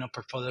level,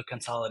 portfolio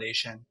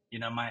consolidation,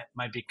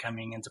 might be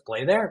coming into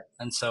play there.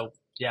 And so,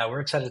 yeah, we're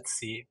excited to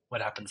see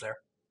what happens there.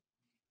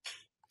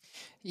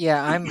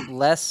 Yeah, I'm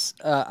less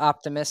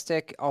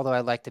optimistic, although I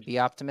like to be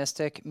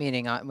optimistic,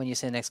 meaning when you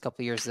say the next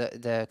couple of years,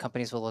 the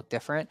companies will look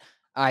different.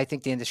 I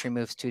think the industry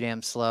moves too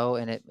damn slow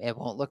and it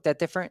won't look that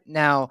different.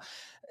 Now,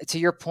 to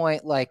your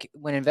point, like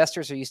when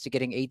investors are used to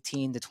getting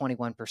 18 to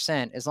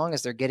 21%, as long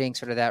as they're getting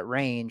sort of that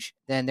range,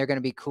 then they're going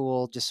to be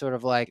cool, just sort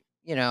of like,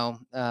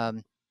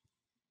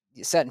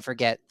 set and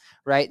forget.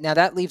 Right now,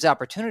 that leaves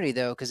opportunity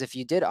though, because if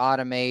you did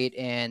automate,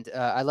 and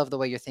I love the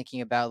way you're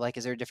thinking about like,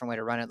 is there a different way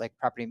to run it, like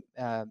property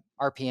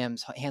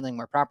RPMs handling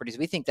more properties?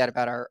 We think that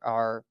about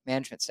our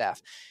management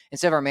staff.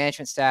 Instead of our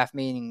management staff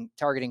meaning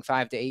targeting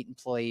 5 to 8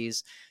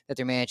 employees that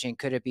they're managing,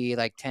 could it be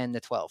like 10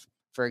 to 12?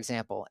 For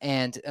example,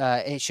 and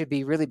it should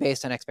be really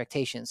based on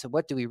expectations. So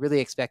what do we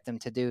really expect them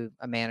to do,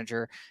 a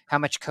manager? How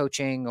much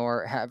coaching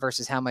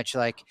versus how much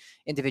like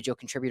individual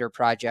contributor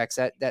projects,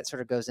 that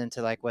sort of goes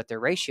into like what their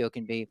ratio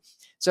can be.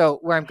 So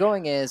where I'm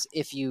going is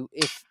if you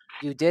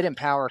did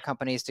empower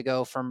companies to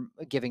go from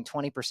giving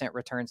 20%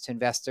 returns to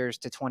investors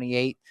to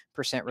 28%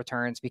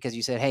 returns because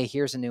you said, hey,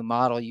 here's a new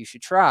model you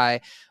should try,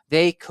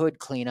 they could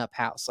clean up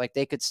house. Like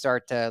they could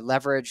start to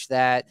leverage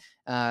that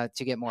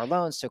to get more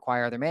loans, to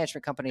acquire other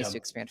management companies, to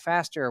expand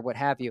faster or what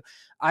have you.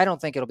 I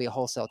don't think it'll be a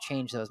wholesale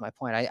change, though, is my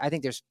point. I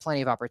think there's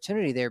plenty of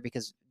opportunity there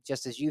because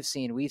just as you've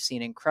seen, we've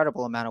seen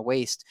incredible amount of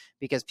waste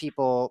because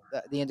people,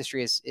 the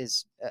industry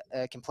is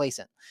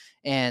complacent.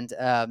 And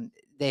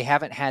they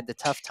haven't had the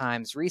tough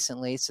times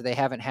recently, so they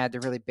haven't had to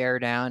really bear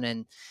down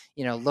and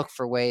look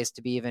for ways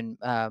to be even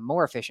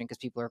more efficient because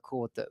people are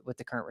cool with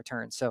the current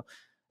returns. So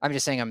I'm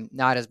just saying I'm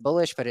not as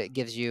bullish, but it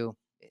gives you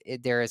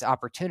there is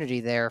opportunity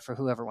there for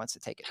whoever wants to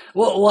take it.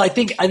 Well, I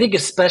think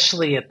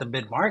especially at the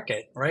mid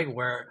market, right,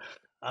 where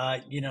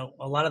a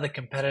lot of the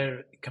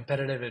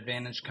competitive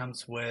advantage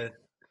comes with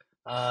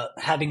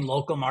having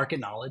local market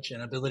knowledge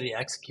and ability to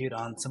execute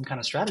on some kind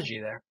of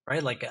strategy there,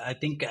 right? Like I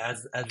think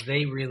as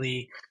they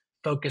really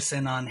focus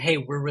in on, hey,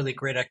 we're really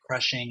great at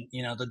crushing,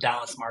 the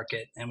Dallas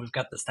market, and we've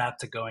got the staff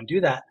to go and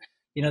do that,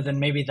 then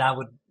maybe that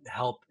would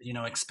help,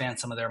 expand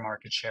some of their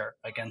market share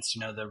against,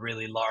 the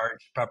really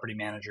large property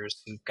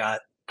managers who've got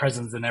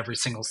presence in every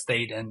single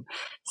state, and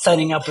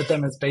signing up with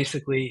them is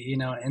basically,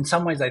 in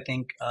some ways, I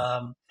think,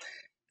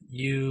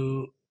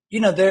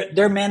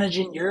 they're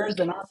managing yours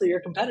and also your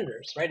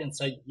competitors, right? And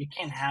so you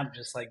can't have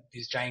just like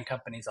these giant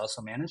companies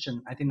also manage.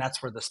 And I think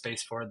that's where the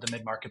space for the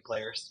mid-market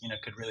players,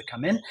 could really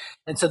come in.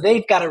 And so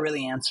they've got to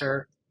really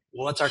answer,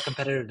 what's our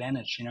competitive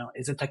advantage?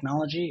 Is it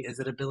technology? Is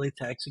it ability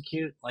to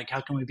execute? Like,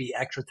 how can we be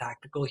extra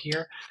tactical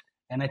here?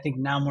 And I think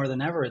now more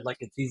than ever, like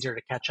it's easier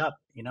to catch up,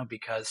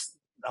 because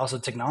also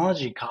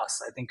technology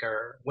costs, I think,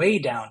 are way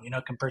down,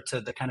 compared to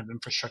the kind of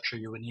infrastructure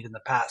you would need in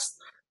the past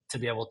to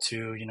be able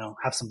to,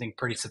 have something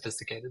pretty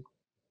sophisticated.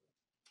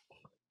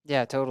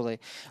 Yeah,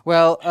 totally.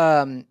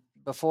 Well,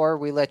 before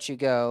we let you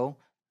go,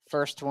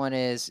 first one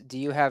is, do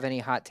you have any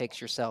hot takes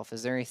yourself?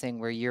 Is there anything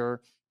where you're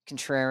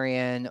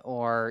contrarian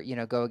or,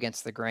 go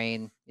against the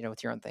grain,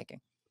 with your own thinking?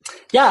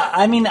 Yeah,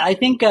 I mean, I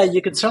think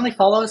you can certainly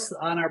follow us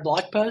on our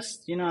blog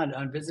post,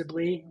 on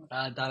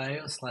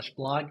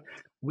visibly.io/blog.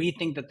 We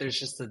think that there's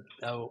just a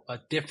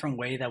different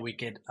way that we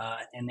could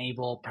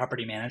enable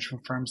property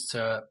management firms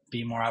to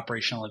be more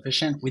operational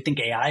efficient. We think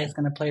AI is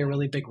going to play a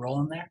really big role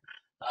in there.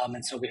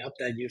 And so we hope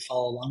that you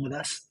follow along with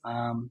us.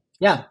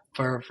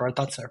 For our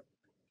thoughts there.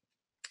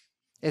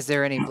 Is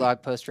there any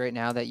blog post right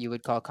now that you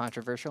would call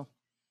controversial?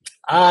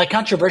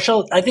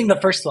 Controversial. I think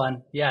the first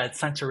one. Yeah, it's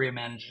time to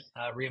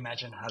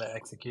reimagine how to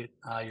execute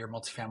your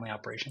multifamily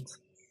operations.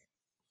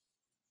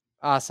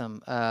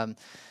 Awesome.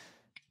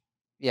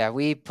 Yeah,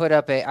 we put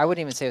up I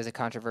wouldn't even say it was a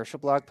controversial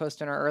blog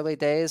post in our early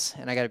days,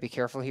 and I got to be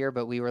careful here,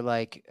 but we were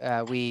like,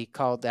 we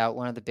called out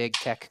one of the big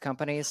tech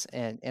companies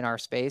in our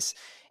space,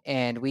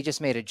 and we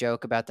just made a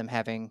joke about them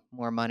having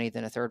more money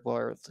than a third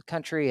world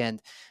country. And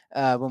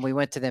when we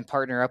went to then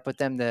partner up with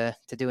them to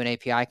do an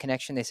API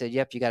connection, they said,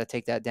 "Yep, you got to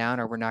take that down,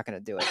 or we're not going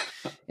to do it."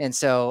 And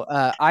so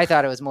I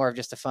thought it was more of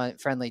just a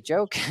friendly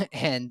joke,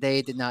 and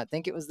they did not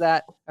think it was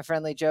a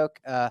friendly joke.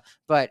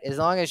 But as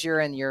long as you're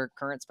in your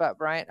current spot,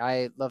 Briant,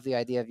 I love the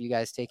idea of you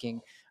guys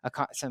taking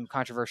some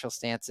controversial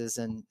stances,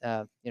 and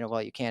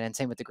while you can, and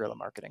same with the guerrilla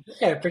marketing.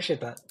 Yeah, I appreciate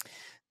that.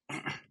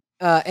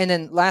 And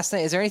then last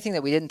thing, is there anything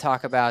that we didn't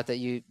talk about that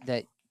you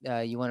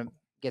want to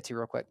get to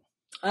real quick?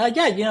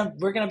 Yeah,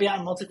 we're going to be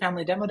on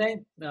Multifamily Demo Day.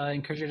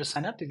 Encourage you to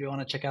sign up if you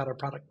want to check out our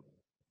product.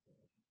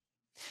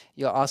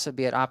 You'll also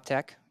be at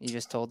OpTech. You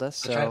just told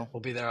us. That's right.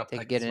 We'll be there. They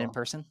can get it in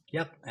person.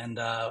 Yep. And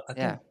I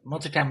think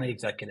Multifamily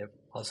Executive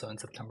also in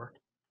September.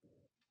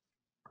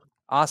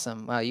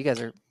 Awesome. Wow,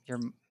 you're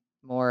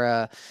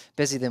more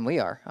busy than we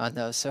are on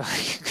those. So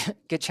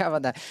good job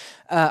on that.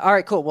 All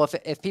right, cool. Well,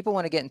 if people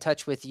want to get in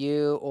touch with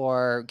you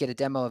or get a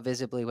demo of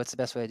Visibly, what's the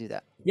best way to do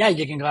that? Yeah,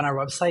 you can go on our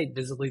website,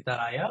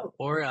 visibly.io,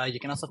 or you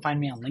can also find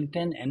me on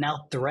LinkedIn and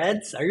now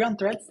Threads. Are you on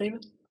Threads,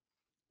 David?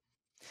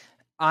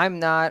 I'm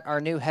not.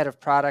 Our new head of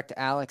product,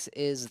 Alex,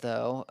 is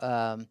though.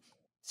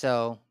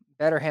 So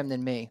better him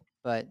than me,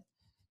 but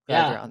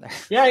glad you're on there.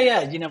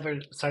 Yeah.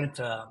 We're starting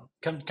to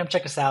come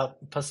check us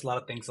out. Post a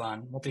lot of things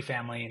on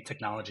multifamily and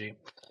technology.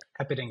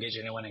 Happy to engage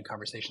anyone in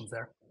conversations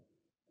there.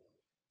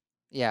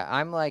 Yeah,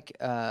 I'm like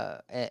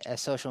a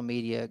social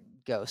media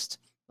ghost.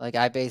 Like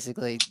I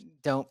basically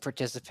don't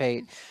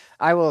participate.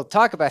 I will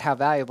talk about how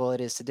valuable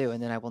it is to do,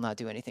 and then I will not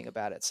do anything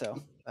about it.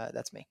 So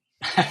that's me.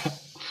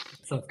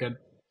 Sounds good.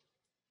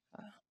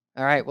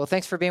 All right. Well,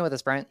 thanks for being with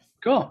us, Briant.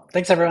 Cool.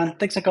 Thanks, everyone.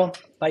 Thanks, Nicole.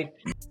 Bye.